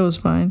was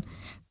fine.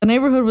 The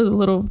neighborhood was a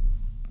little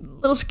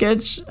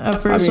sketch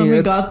at first when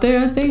we got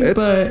there, I think.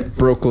 But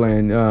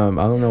Brooklyn.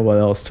 I don't know what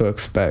else to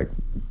expect.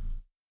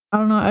 I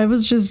don't know. It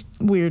was just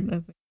weird,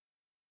 I think.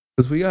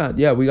 Because we got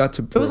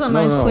to. It was a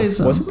nice place.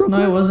 Was it Brooklyn?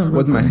 No, it wasn't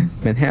Brooklyn. It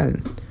was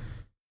Manhattan.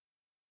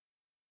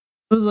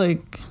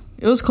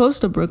 It was close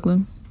to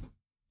Brooklyn.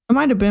 It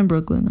might have been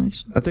Brooklyn,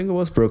 actually. I think it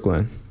was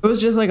Brooklyn. It was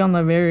just like on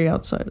the very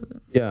outside of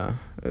it. Yeah,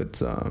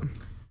 it's not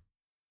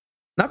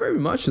very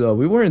much though.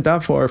 We weren't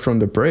that far from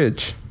the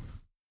bridge.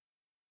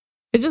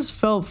 It just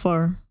felt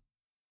far.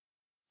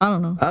 I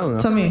don't know.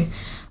 To me,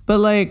 but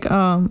like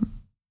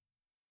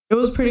it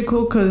was pretty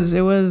cool because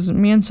it was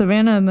me and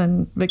Savannah and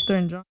then Victor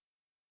and John.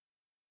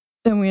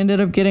 And we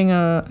ended up getting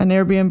an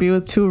Airbnb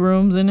with 2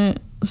 rooms in it.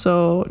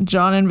 So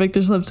John and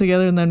Victor slept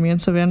together, and then me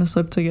and Savannah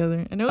slept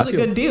together, and it was a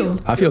good deal.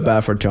 I feel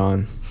bad for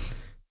John.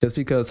 just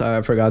because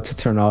I forgot to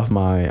turn off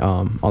my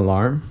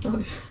alarm,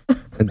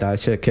 and that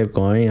shit kept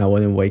going. I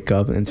wouldn't wake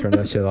up and turn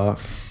that shit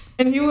off.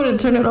 And you wouldn't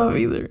turn it off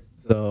either.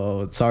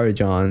 So sorry,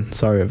 John.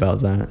 Sorry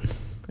about that.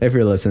 If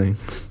you're listening.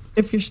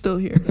 If you're still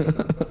here.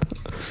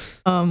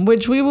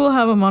 Which we will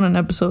have him on an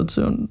episode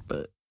soon,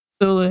 but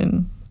still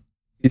in.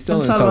 He's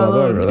still in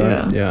Salvador,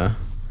 right? Yeah.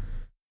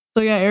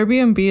 So yeah,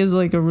 Airbnb is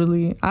like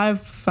I've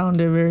found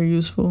it very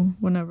useful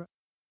whenever.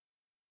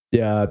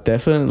 Yeah,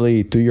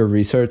 definitely do your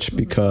research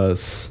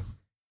because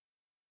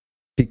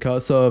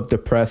of the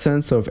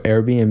presence of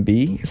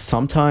Airbnb.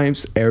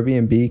 Sometimes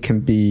Airbnb can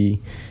be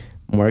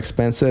more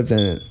expensive than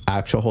an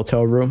actual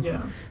hotel room.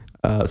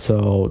 Yeah.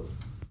 So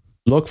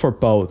look for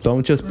both.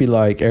 Don't just be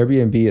like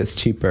Airbnb is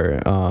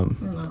cheaper.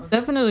 No.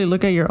 Definitely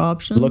look at your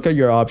options. Look at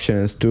your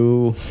options.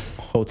 Do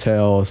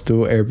hotels,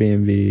 do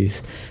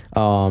Airbnbs.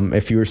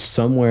 If you're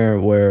somewhere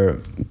where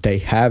they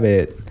have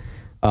it,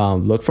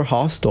 look for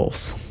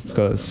hostels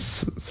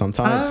because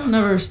sometimes I've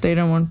never stayed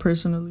in one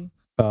personally.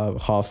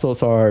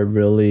 Hostels are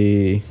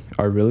really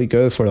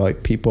good for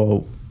like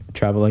people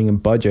traveling in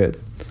budget.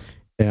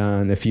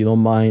 And if you don't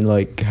mind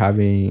like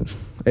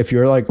if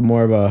you're like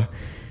more of a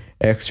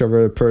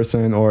extroverted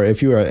person, or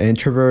if you're an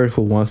introvert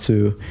who wants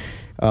to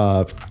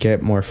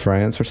get more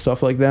friends or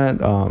stuff like that,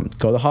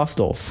 go to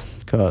hostels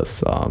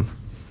because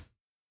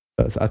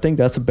I think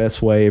that's the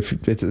best way,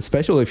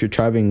 especially if you're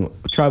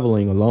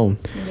traveling alone.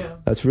 Yeah.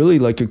 That's really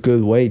like a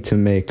good way to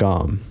make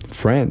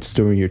friends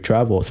during your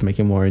travels, make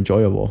it more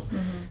enjoyable.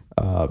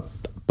 Mm-hmm.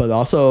 But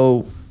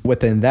also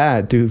within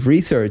that, do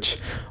research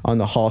on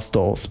the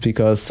hostels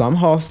because some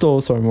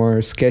hostels are more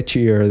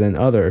sketchier than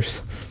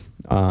others.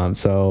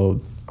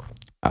 So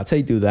I'd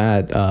say do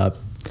that.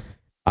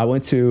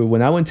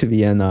 When I went to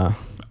Vienna,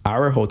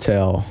 our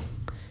hotel,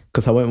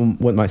 because I went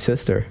with my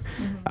sister,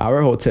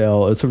 our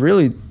hotel, it's a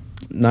really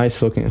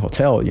nice looking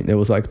hotel. It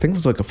was like, I think it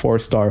was like a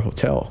 4-star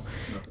hotel,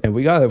 and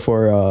we got it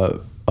for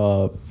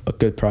a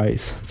good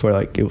price. For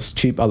like, it was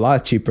cheap, a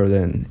lot cheaper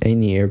than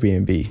any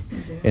Airbnb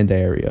in the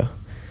area,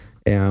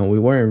 and we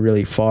weren't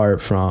really far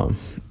from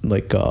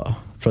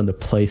from the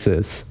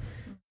places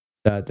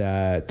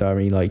that I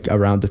mean, like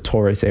around the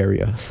tourist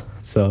areas.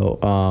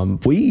 So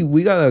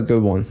we got a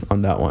good one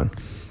on that one.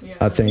 Yeah,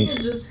 I think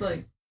just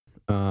like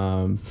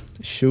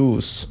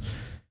shoes.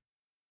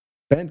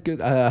 Ben,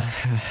 good. I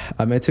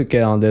meant to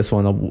get on this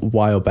one a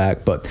while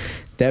back, but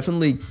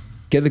definitely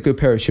get a good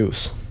pair of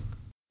shoes.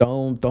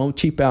 Don't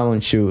cheap out on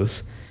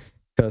shoes,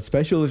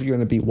 especially if you're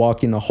gonna be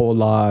walking a whole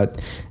lot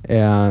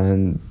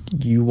and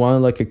you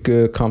want like a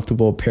good,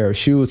 comfortable pair of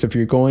shoes. If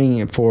you're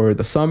going for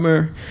the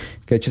summer,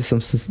 get you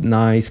some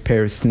nice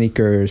pair of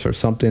sneakers or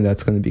something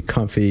that's gonna be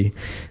comfy.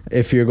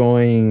 If you're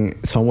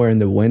going somewhere in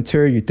the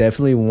winter, you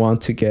definitely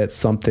want to get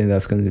something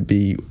that's gonna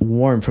be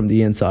warm from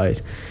the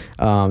inside.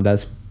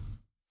 That's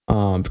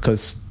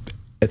because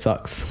it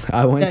sucks.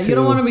 You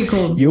don't want to be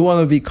cold. You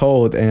want to be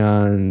cold,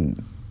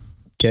 and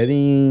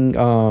getting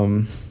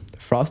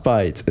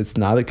frostbites, it's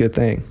not a good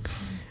thing.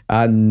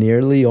 I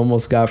nearly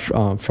almost got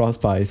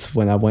frostbites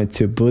when I went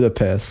to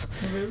Budapest.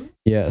 Really?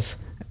 Yes,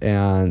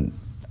 and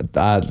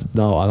I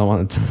don't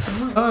want to.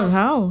 Oh my God,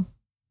 how?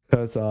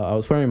 Because I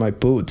was wearing my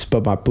boots,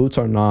 but my boots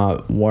are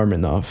not warm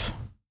enough.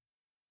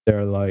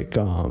 They're like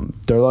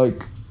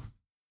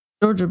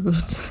Georgia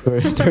boots.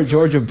 they're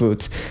Georgia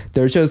boots.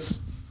 They're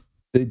just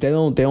they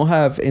don't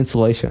have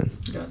insulation.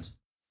 Gotcha.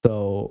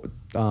 So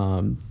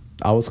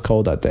I was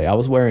cold that day. I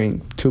was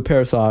wearing 2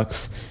 pair of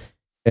socks,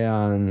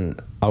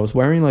 and I was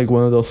wearing like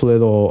one of those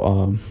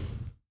little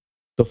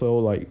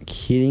like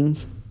heating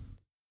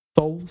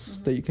soles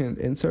that you can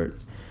insert,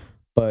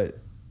 but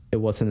it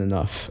wasn't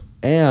enough.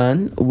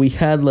 And we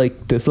had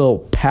like this little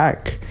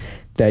pack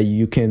that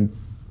you can,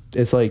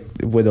 it's like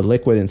with a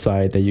liquid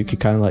inside that you can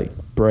kind of like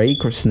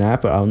break or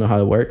snap. I don't know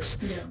how it works.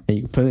 Yeah. And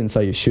you can put it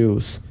inside your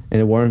shoes, and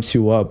it warms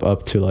you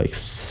up to like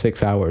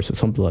 6 hours or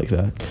something like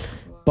that.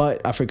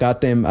 But I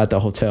forgot them at the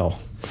hotel.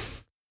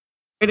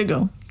 Way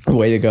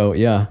to go,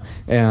 yeah.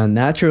 And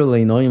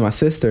naturally, knowing my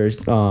sisters,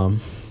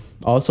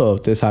 also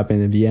this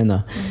happened in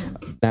Vienna.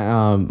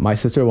 My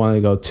sister wanted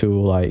to go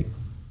to like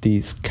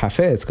these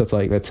cafes because,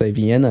 like, let's say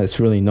Vienna is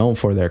really known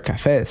for their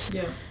cafes.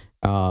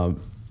 Yeah.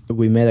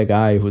 We met a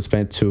guy who's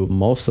been to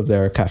most of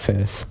their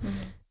cafes,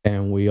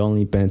 and we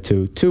only been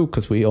to 2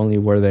 because we only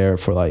were there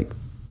for like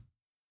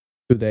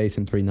 2 days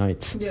and 3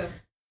 nights. Yeah.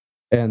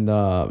 And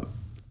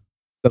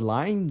the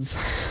lines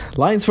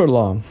were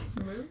long.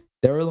 Really?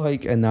 They were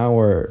like an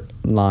hour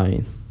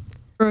line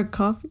For a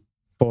coffee?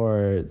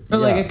 Or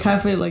like a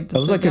cafe, like it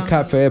was like a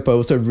cafe, but it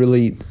was a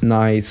really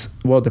nice.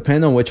 Well,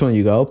 depending on which one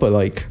you go, but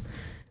like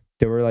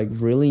they were like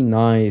really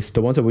nice.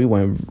 The ones that we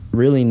went,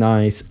 really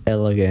nice,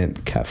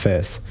 elegant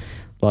cafes.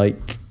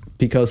 Like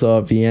because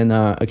of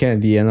Vienna,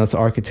 again, Vienna's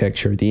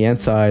architecture, the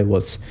inside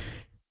was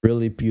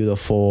really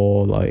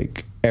beautiful.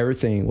 Like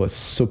everything was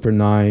super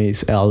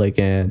nice,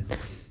 elegant.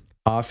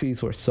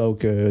 Coffees were so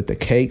good. The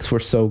cakes were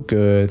so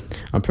good.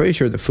 I'm pretty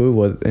sure the food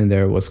was in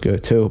there was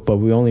good too, but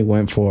we only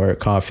went for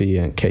coffee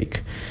and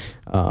cake.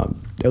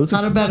 It was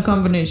not a bad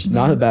combination.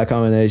 Not a bad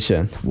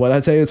combination. Would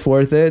I say it's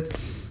worth it?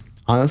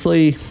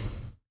 honestly,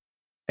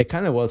 it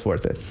kind of was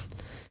worth it.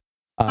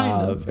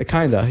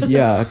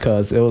 Yeah,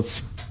 because it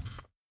was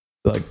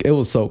like, it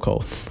was so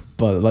cold,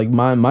 but like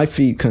my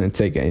feet couldn't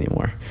take it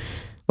anymore.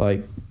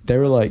 Like, they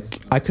were like,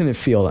 I couldn't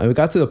feel them. It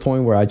got to the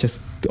point where I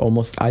just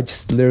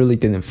literally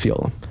didn't feel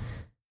them.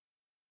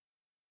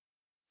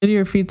 Did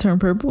your feet turn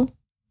purple?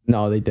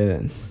 No, they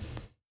didn't.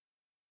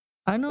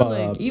 I know,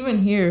 like, even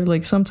here,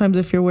 like, sometimes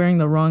if you're wearing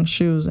the wrong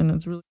shoes and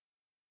it's really,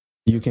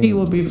 feet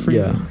will be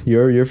freezing.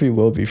 Yeah, your feet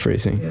will be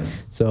freezing. Yeah.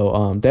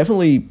 So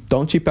definitely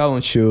don't cheap out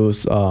on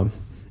shoes.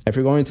 If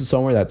you're going to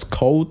somewhere that's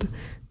cold,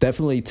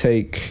 definitely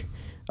take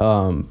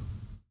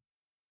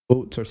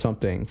boots or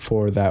something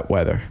for that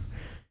weather,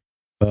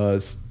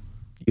 because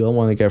you don't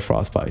want to get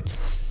frostbites.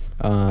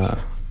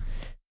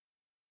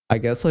 I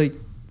guess, like,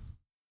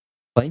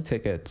 plane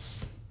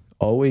tickets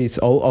always.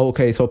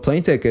 Okay. So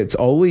plane tickets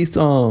always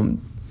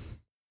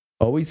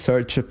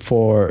search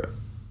for,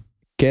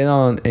 get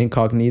on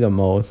incognito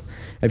mode.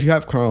 If you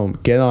have Chrome,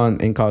 get on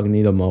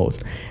incognito mode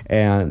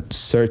and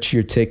search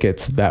your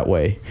tickets that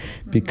way.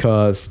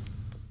 Because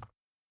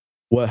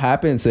what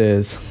happens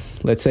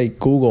is, let's say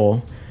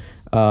Google,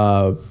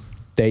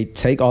 they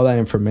take all that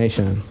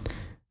information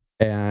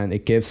and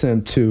it gives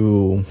them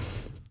to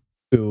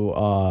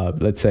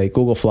let's say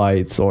Google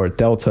Flights or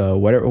Delta,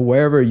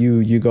 wherever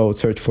you go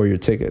search for your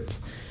tickets,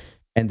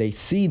 and they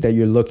see that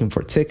you're looking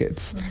for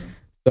tickets. Mm-hmm.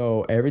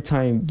 So every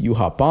time you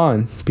hop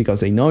on, because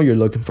they know you're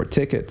looking for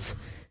tickets,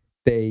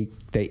 they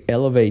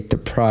elevate the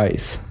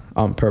price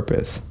on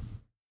purpose.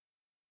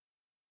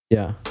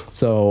 Yeah.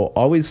 So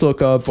always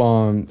look up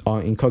on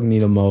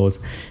incognito mode.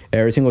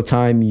 Every single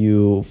time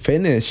you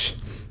finish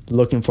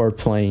looking for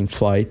plane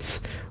flights,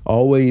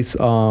 always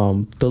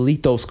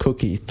delete those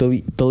cookies,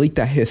 delete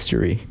that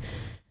history.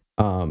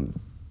 So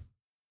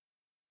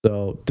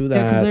do that.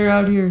 Yeah, because they're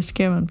out here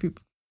scamming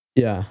people.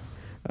 Yeah.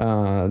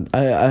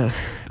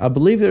 I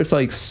believe there's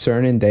like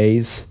certain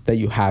days that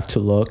you have to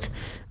look.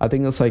 I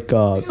think it's like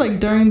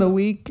during the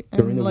week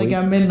and like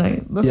at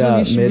midnight. That's when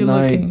you should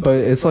midnight, be looking. But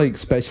it's like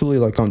especially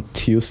like on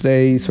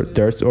Tuesdays or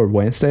Thursdays or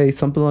Wednesdays,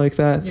 something like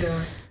that.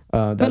 Yeah.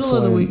 That's middle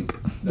of the week.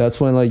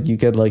 That's when like you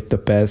get like the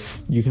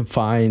best. You can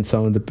find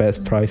some of the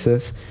best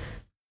prices.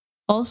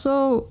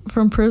 Also,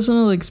 from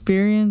personal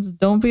experience,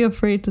 don't be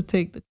afraid to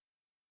take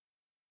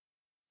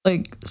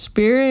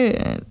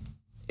Spirit.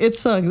 It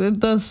sucks. It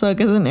does suck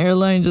as an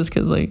airline, just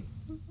because, like,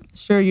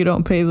 sure, you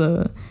don't pay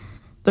the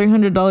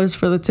 $300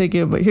 for the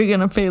ticket, but you're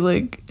gonna pay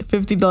like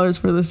 $50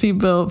 for the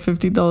seatbelt,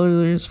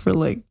 $50 for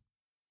like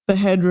the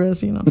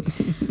headrest, you know.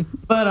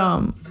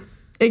 But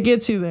it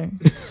gets you there.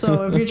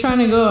 So if you're trying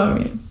to go, I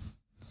mean,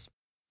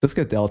 just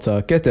get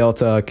Delta, get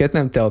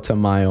them Delta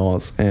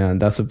miles,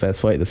 and that's the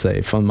best way to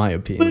save, from my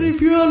opinion. But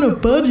if you're on a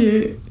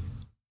budget,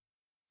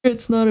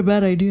 it's not a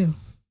bad idea.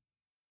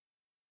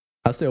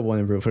 I still want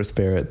to root for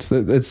Spirit.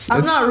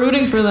 I'm not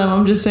rooting for them.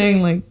 I'm just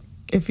saying, like,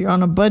 if you're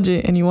on a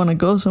budget and you want to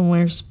go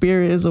somewhere,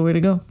 Spirit is the way to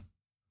go.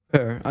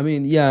 Fair. I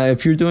mean, yeah,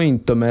 if you're doing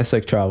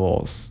domestic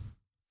travels,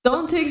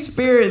 don't take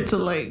Spirit to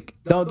like.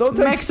 Don't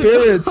take Mexico.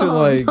 Spirit to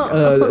like.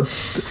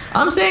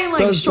 I'm saying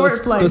like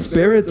short flights.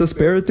 Does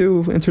Spirit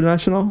do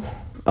international?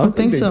 I don't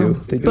think so.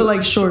 They do. But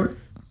like short.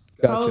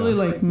 Gotcha. Probably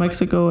like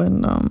Mexico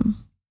and I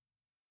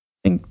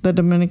think the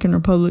Dominican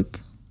Republic.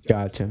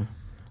 Gotcha.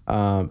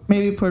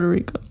 Maybe Puerto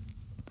Rico.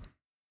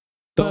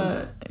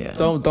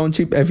 Don't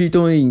cheap. If you're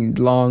doing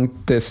long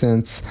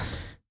distance,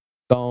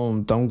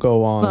 don't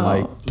go on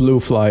like Blue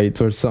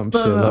flights or some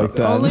shit like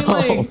that.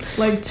 Only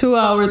like 2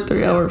 hour,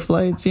 3 hour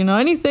flights. You know,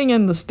 anything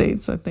in the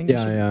States, I think.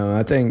 Yeah.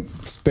 I think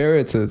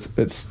Spirits is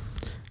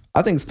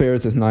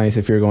nice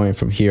if you're going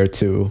from here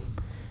to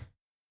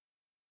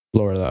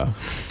Florida.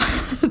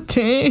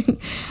 Dang.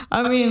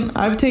 I mean,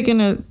 I've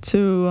taken it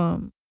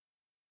to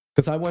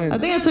because I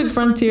think I took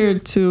Frontier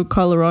to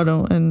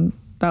Colorado, and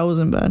that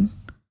wasn't bad.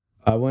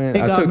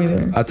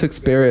 I took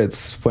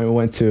Spirits when we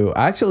went to.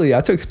 Actually,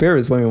 I took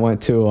Spirits when we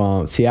went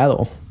to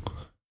Seattle.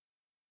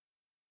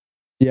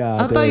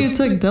 Yeah, I thought you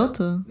took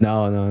Delta.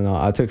 No.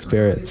 I took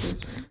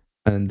Spirits,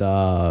 and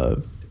El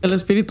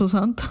Espíritu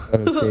Santo.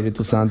 El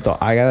Espíritu Santo.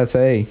 I gotta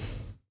say,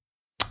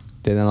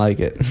 didn't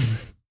like it,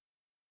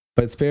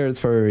 but Spirits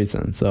for a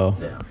reason. So,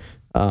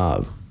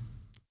 I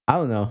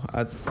don't know.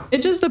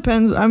 It just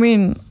depends. I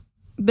mean,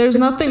 there's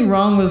nothing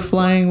wrong with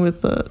flying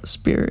with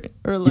Spirit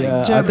or like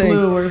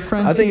JetBlue or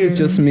Frontier. I think it's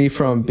just me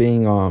from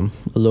being a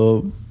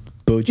little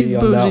bougie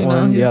on that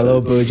one. Yeah, a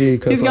little bougie.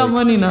 He's got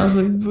money now,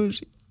 so he's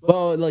bougie.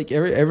 Well, like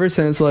ever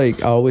since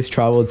like I always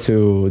traveled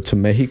to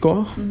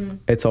Mexico,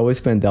 it's always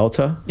been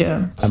Delta.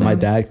 Yeah, and my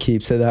dad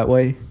keeps it that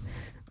way.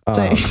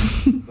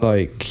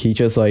 Like he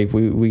just like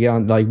we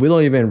got like we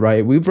don't even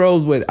ride. We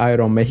rode with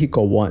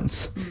Aeromexico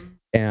once,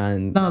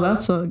 and that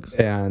sucks.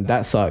 And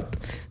that sucked.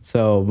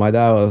 So my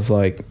dad was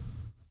like,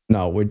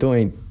 no, we're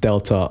doing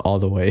Delta all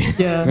the way.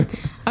 Yeah.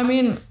 I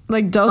mean,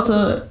 like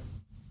Delta,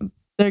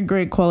 they're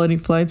great quality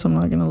flights. I'm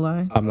not going to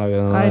lie.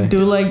 I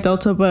do like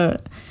Delta,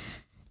 but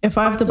if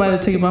I have to buy the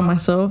ticket by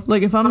myself,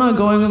 like if I'm not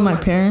going with my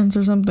parents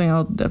or something,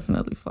 I'll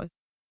definitely fly.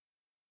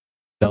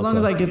 Delta. As long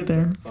as I get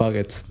there. Fuck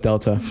it,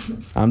 Delta.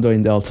 I'm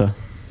doing Delta.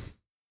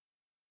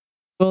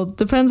 Well,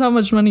 depends how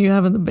much money you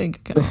have in the bank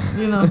account.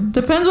 You know,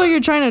 depends what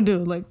you're trying to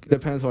do. Like,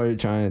 depends what you're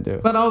trying to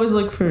do. But always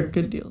look for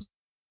good deals.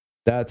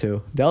 That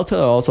too. Delta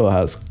also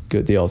has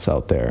good deals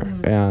out there,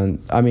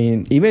 and I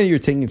mean, even if you're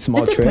taking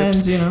small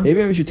trips, you know?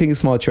 Even if you're taking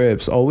small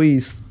trips,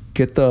 always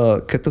get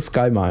the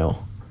Sky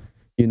Mile.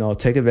 You know,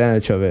 take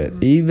advantage of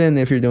it, even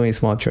if you're doing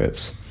small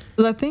trips.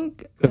 Because I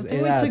think we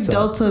took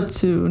Delta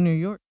to New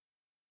York.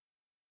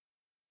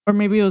 Or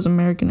maybe it was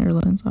American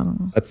Airlines. I don't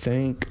know.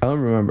 I don't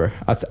remember.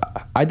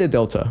 I did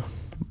Delta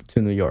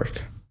to New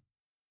York.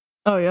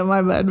 Oh, yeah,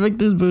 my bad.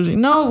 Victor's bougie.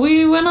 No,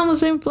 we went on the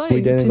same flight.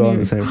 We didn't go on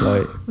the same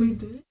flight. We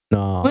did?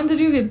 No. When did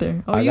you get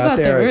there? Oh, you got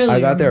there earlier. I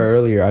got there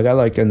earlier. I got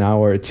like an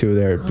hour or two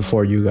there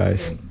before you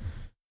guys.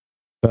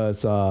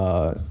 Because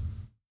I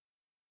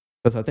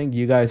think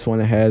you guys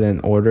went ahead and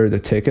ordered the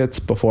tickets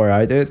before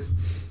I did.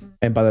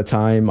 And by the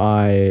time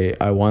I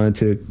wanted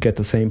to get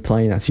the same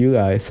plane as you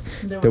guys,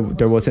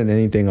 there wasn't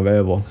anything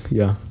available.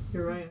 Yeah.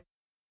 You're right.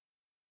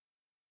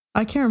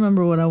 I can't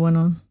remember what I went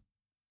on.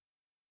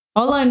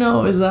 All I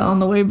know is that on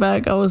the way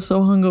back, I was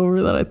so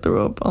hungover that I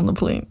threw up on the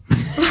plane.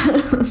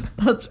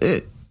 That's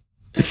it.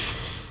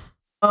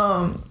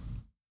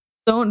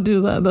 Don't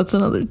do that. That's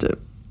another tip.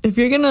 If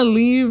you're going to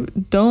leave,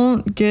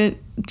 don't get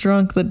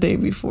drunk the day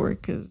before,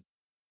 because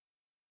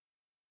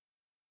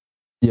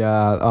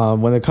yeah,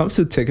 when it comes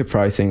to ticket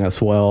pricing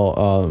as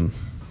well,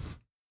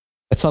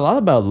 it's a lot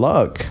about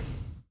luck,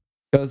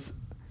 because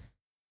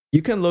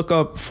you can look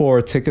up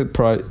for ticket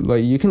price,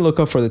 like you can look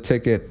up for the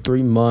ticket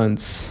 3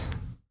 months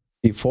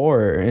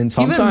before, and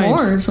sometimes even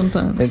more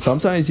sometimes. And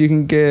sometimes you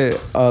can get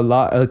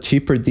a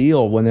cheaper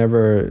deal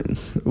whenever,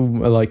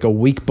 like a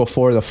week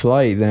before the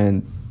flight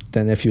than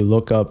if you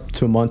look up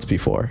 2 months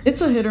before.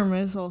 It's a hit or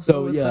miss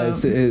also. So yeah,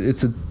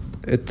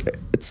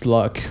 it's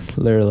luck,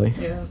 literally.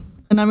 Yeah.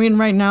 And I mean,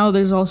 right now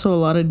there's also a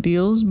lot of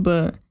deals,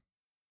 but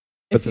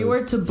if you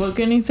were to book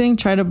anything,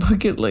 try to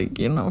book it like,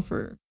 you know,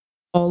 for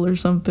fall or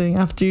something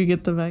after you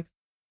get the vaccine.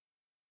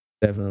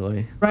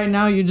 Definitely. Right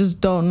now, you just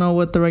don't know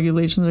what the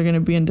regulations are going to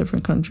be in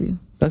different countries.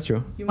 That's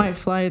true. You might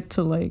fly it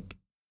to like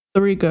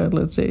Costa Rica,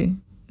 let's say.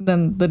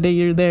 Then the day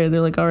you're there, they're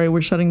like, all right,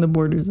 we're shutting the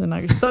borders, and now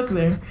you're stuck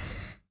there.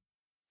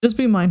 Just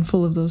be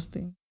mindful of those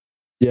things.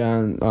 Yeah,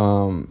 and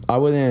I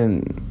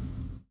wouldn't,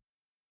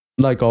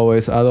 like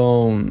always, I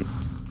don't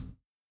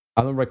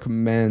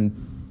recommend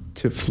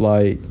to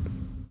fly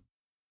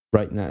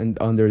right now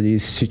and under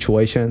these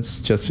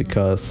situations, just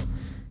because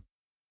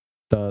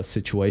the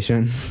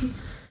situation.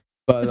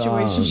 But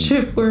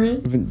situationship we're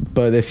in.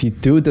 But if you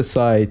do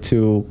decide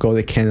to go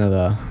to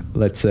Canada,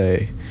 let's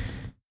say,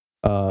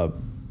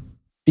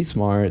 be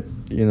smart,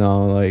 you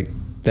know, like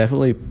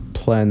definitely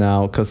plan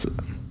out, because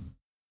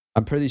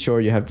I'm pretty sure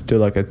you have to do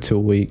like a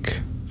 2-week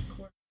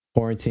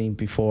quarantine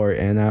before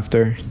and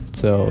after.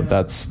 So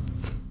that's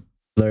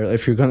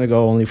if you're gonna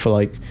go only for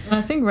like. And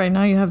I think right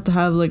now you have to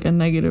have like a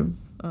negative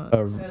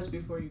test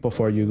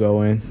before you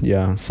go in.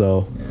 Yeah.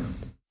 So. Yeah.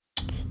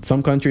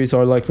 Some countries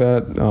are like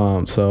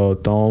that, so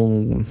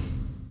don't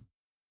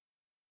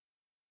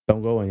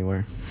go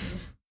anywhere.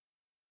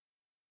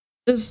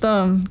 Just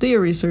do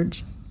your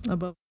research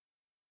about.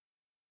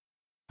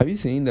 Have you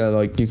seen that?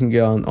 Like you can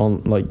get on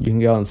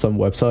some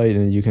website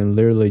and you can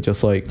literally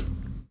just like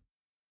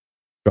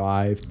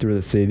drive through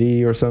the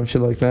city or some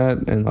shit like that,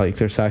 and like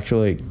there's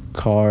actually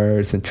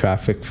cars and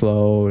traffic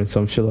flow and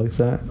some shit like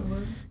that.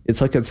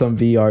 It's like some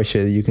VR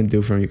shit that you can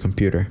do from your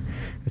computer.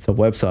 It's a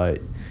website.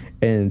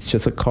 And it's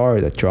just a car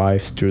that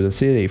drives through the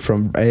city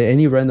from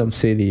any random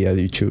city that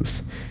you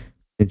choose.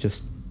 It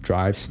just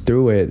drives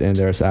through it, and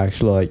there's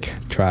actually like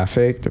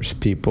traffic. There's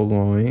people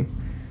going.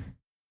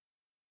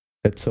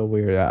 It's so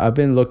weird. I've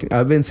been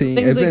seeing.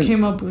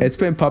 It's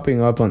been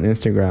popping up on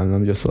Instagram, and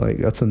I'm just like,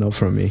 that's a no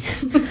from me.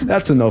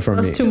 That's a no from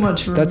me. That's too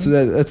much for me.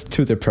 That's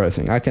too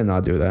depressing. I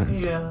cannot do that.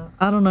 Yeah,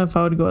 I don't know if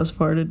I would go as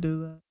far to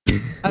do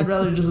that. I'd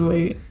rather just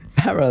wait.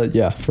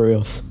 For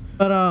reals.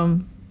 But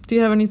do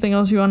you have anything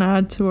else you want to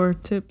add to our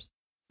tips?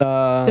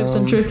 Tips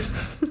and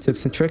tricks.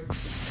 Tips and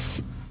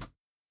tricks.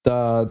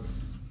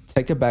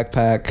 Take a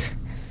backpack.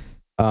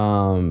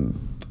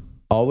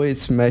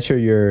 Always measure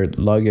your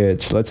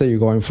luggage. Let's say you're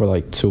going for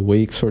like 2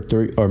 weeks or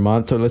 3 or a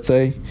month, or let's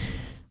say.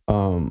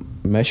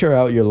 Measure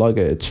out your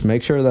luggage.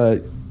 Make sure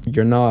that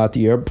you're not at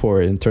the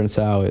airport and turns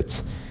out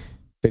it's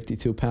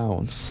 52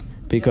 pounds.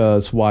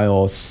 Because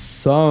while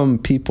some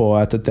people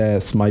at the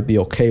desk might be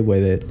okay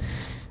with it,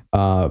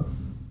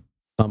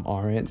 some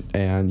aren't,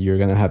 and you're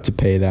gonna have to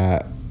pay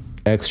that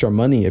extra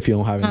money if you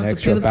don't have an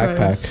extra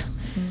backpack.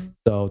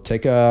 So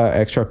take a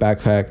extra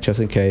backpack just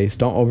in case.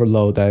 Don't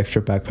overload that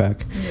extra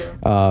backpack.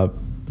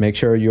 Make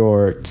sure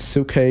your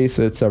suitcase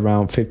it's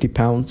around 50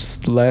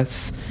 pounds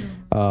less.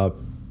 But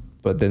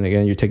then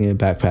again, you're taking a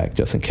backpack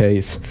just in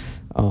case.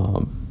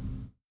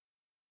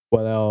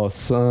 What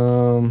else?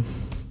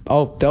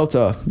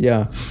 Delta.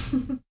 Yeah.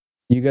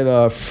 You get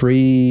a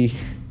free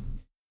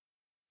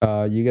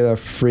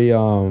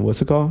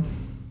what's it called?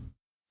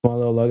 Small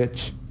little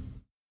luggage.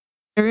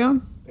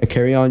 Carry-on? A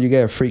carry-on. You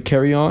get a free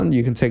carry-on.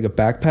 You can take a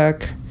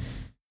backpack.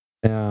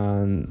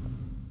 And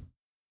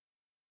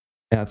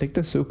I think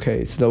the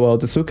suitcase.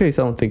 The suitcase,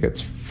 I don't think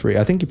it's free.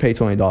 I think you pay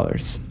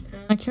 $20.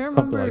 I can't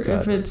remember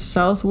if it's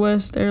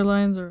Southwest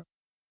Airlines or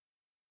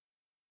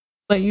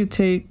let you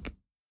take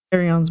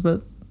carry-ons,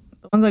 but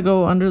the ones that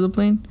go under the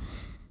plane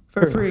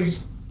for free,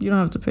 you don't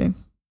have to pay.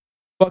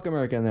 Fuck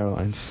American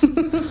Airlines.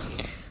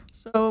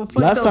 So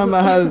last time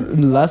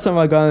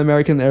I got on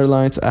American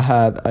Airlines, I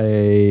had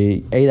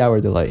a 8-hour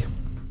delay.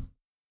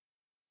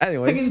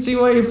 Anyways, I can see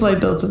why you fly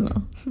Delta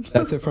now.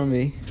 That's it from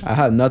me. I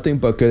had nothing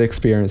but good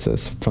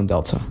experiences from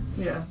Delta.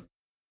 Yeah,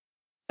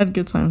 I had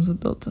good times with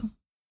Delta.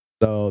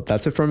 So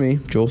that's it from me.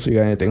 Jules, you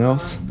got anything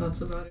else?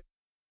 That's about it.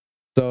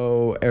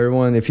 So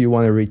everyone, if you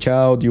want to reach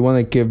out, you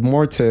want to give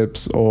more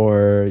tips,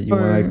 or you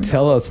want to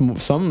tell us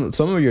some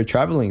of your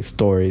traveling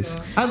stories,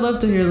 I'd love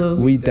to hear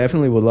those. We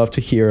definitely would love to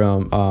hear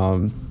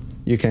them.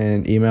 You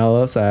can email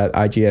us at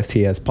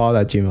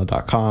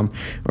igstspod@gmail.com,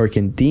 or you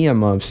can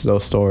DM us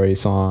those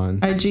stories on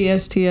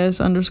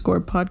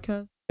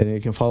IGSTS_podcast. And you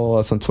can follow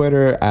us on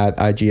Twitter at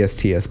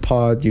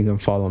IGSTSpod. You can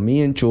follow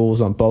me and Jules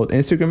on both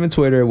Instagram and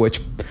Twitter,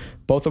 which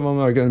both of them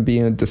are going to be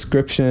in the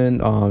description.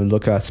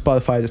 Look at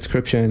Spotify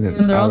description.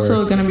 And they're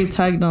also going to be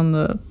tagged on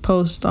the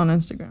post on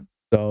Instagram.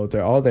 So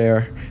they're all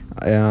there.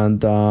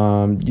 And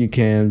you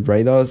can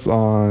rate us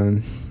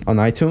on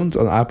iTunes,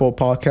 on Apple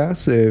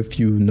Podcasts, if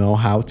you know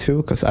how to,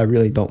 because I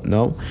really don't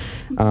know.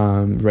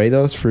 Rate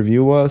us,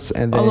 review us,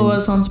 and follow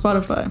us on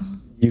Spotify.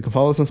 You can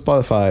follow us on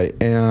Spotify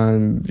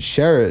and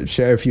share it.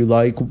 Share if you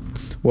like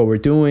what we're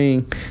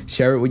doing.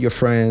 Share it with your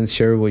friends.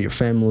 Share it with your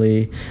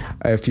family.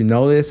 If you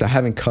notice, I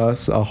haven't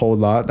cussed a whole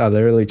lot. I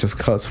literally just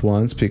cussed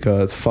once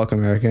because fuck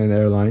American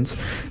Airlines.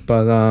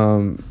 But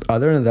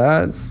other than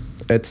that,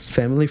 it's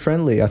family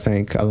friendly, I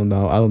think. I don't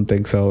know. I don't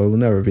think so. It will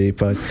never be.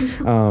 But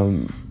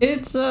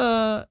it's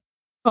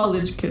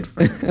college kid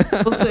friendly.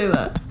 We'll say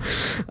that.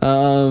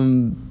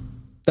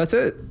 That's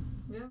it.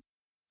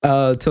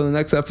 Till the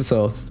next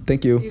episode.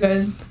 Thank you. See you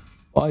guys.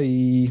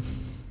 Bye.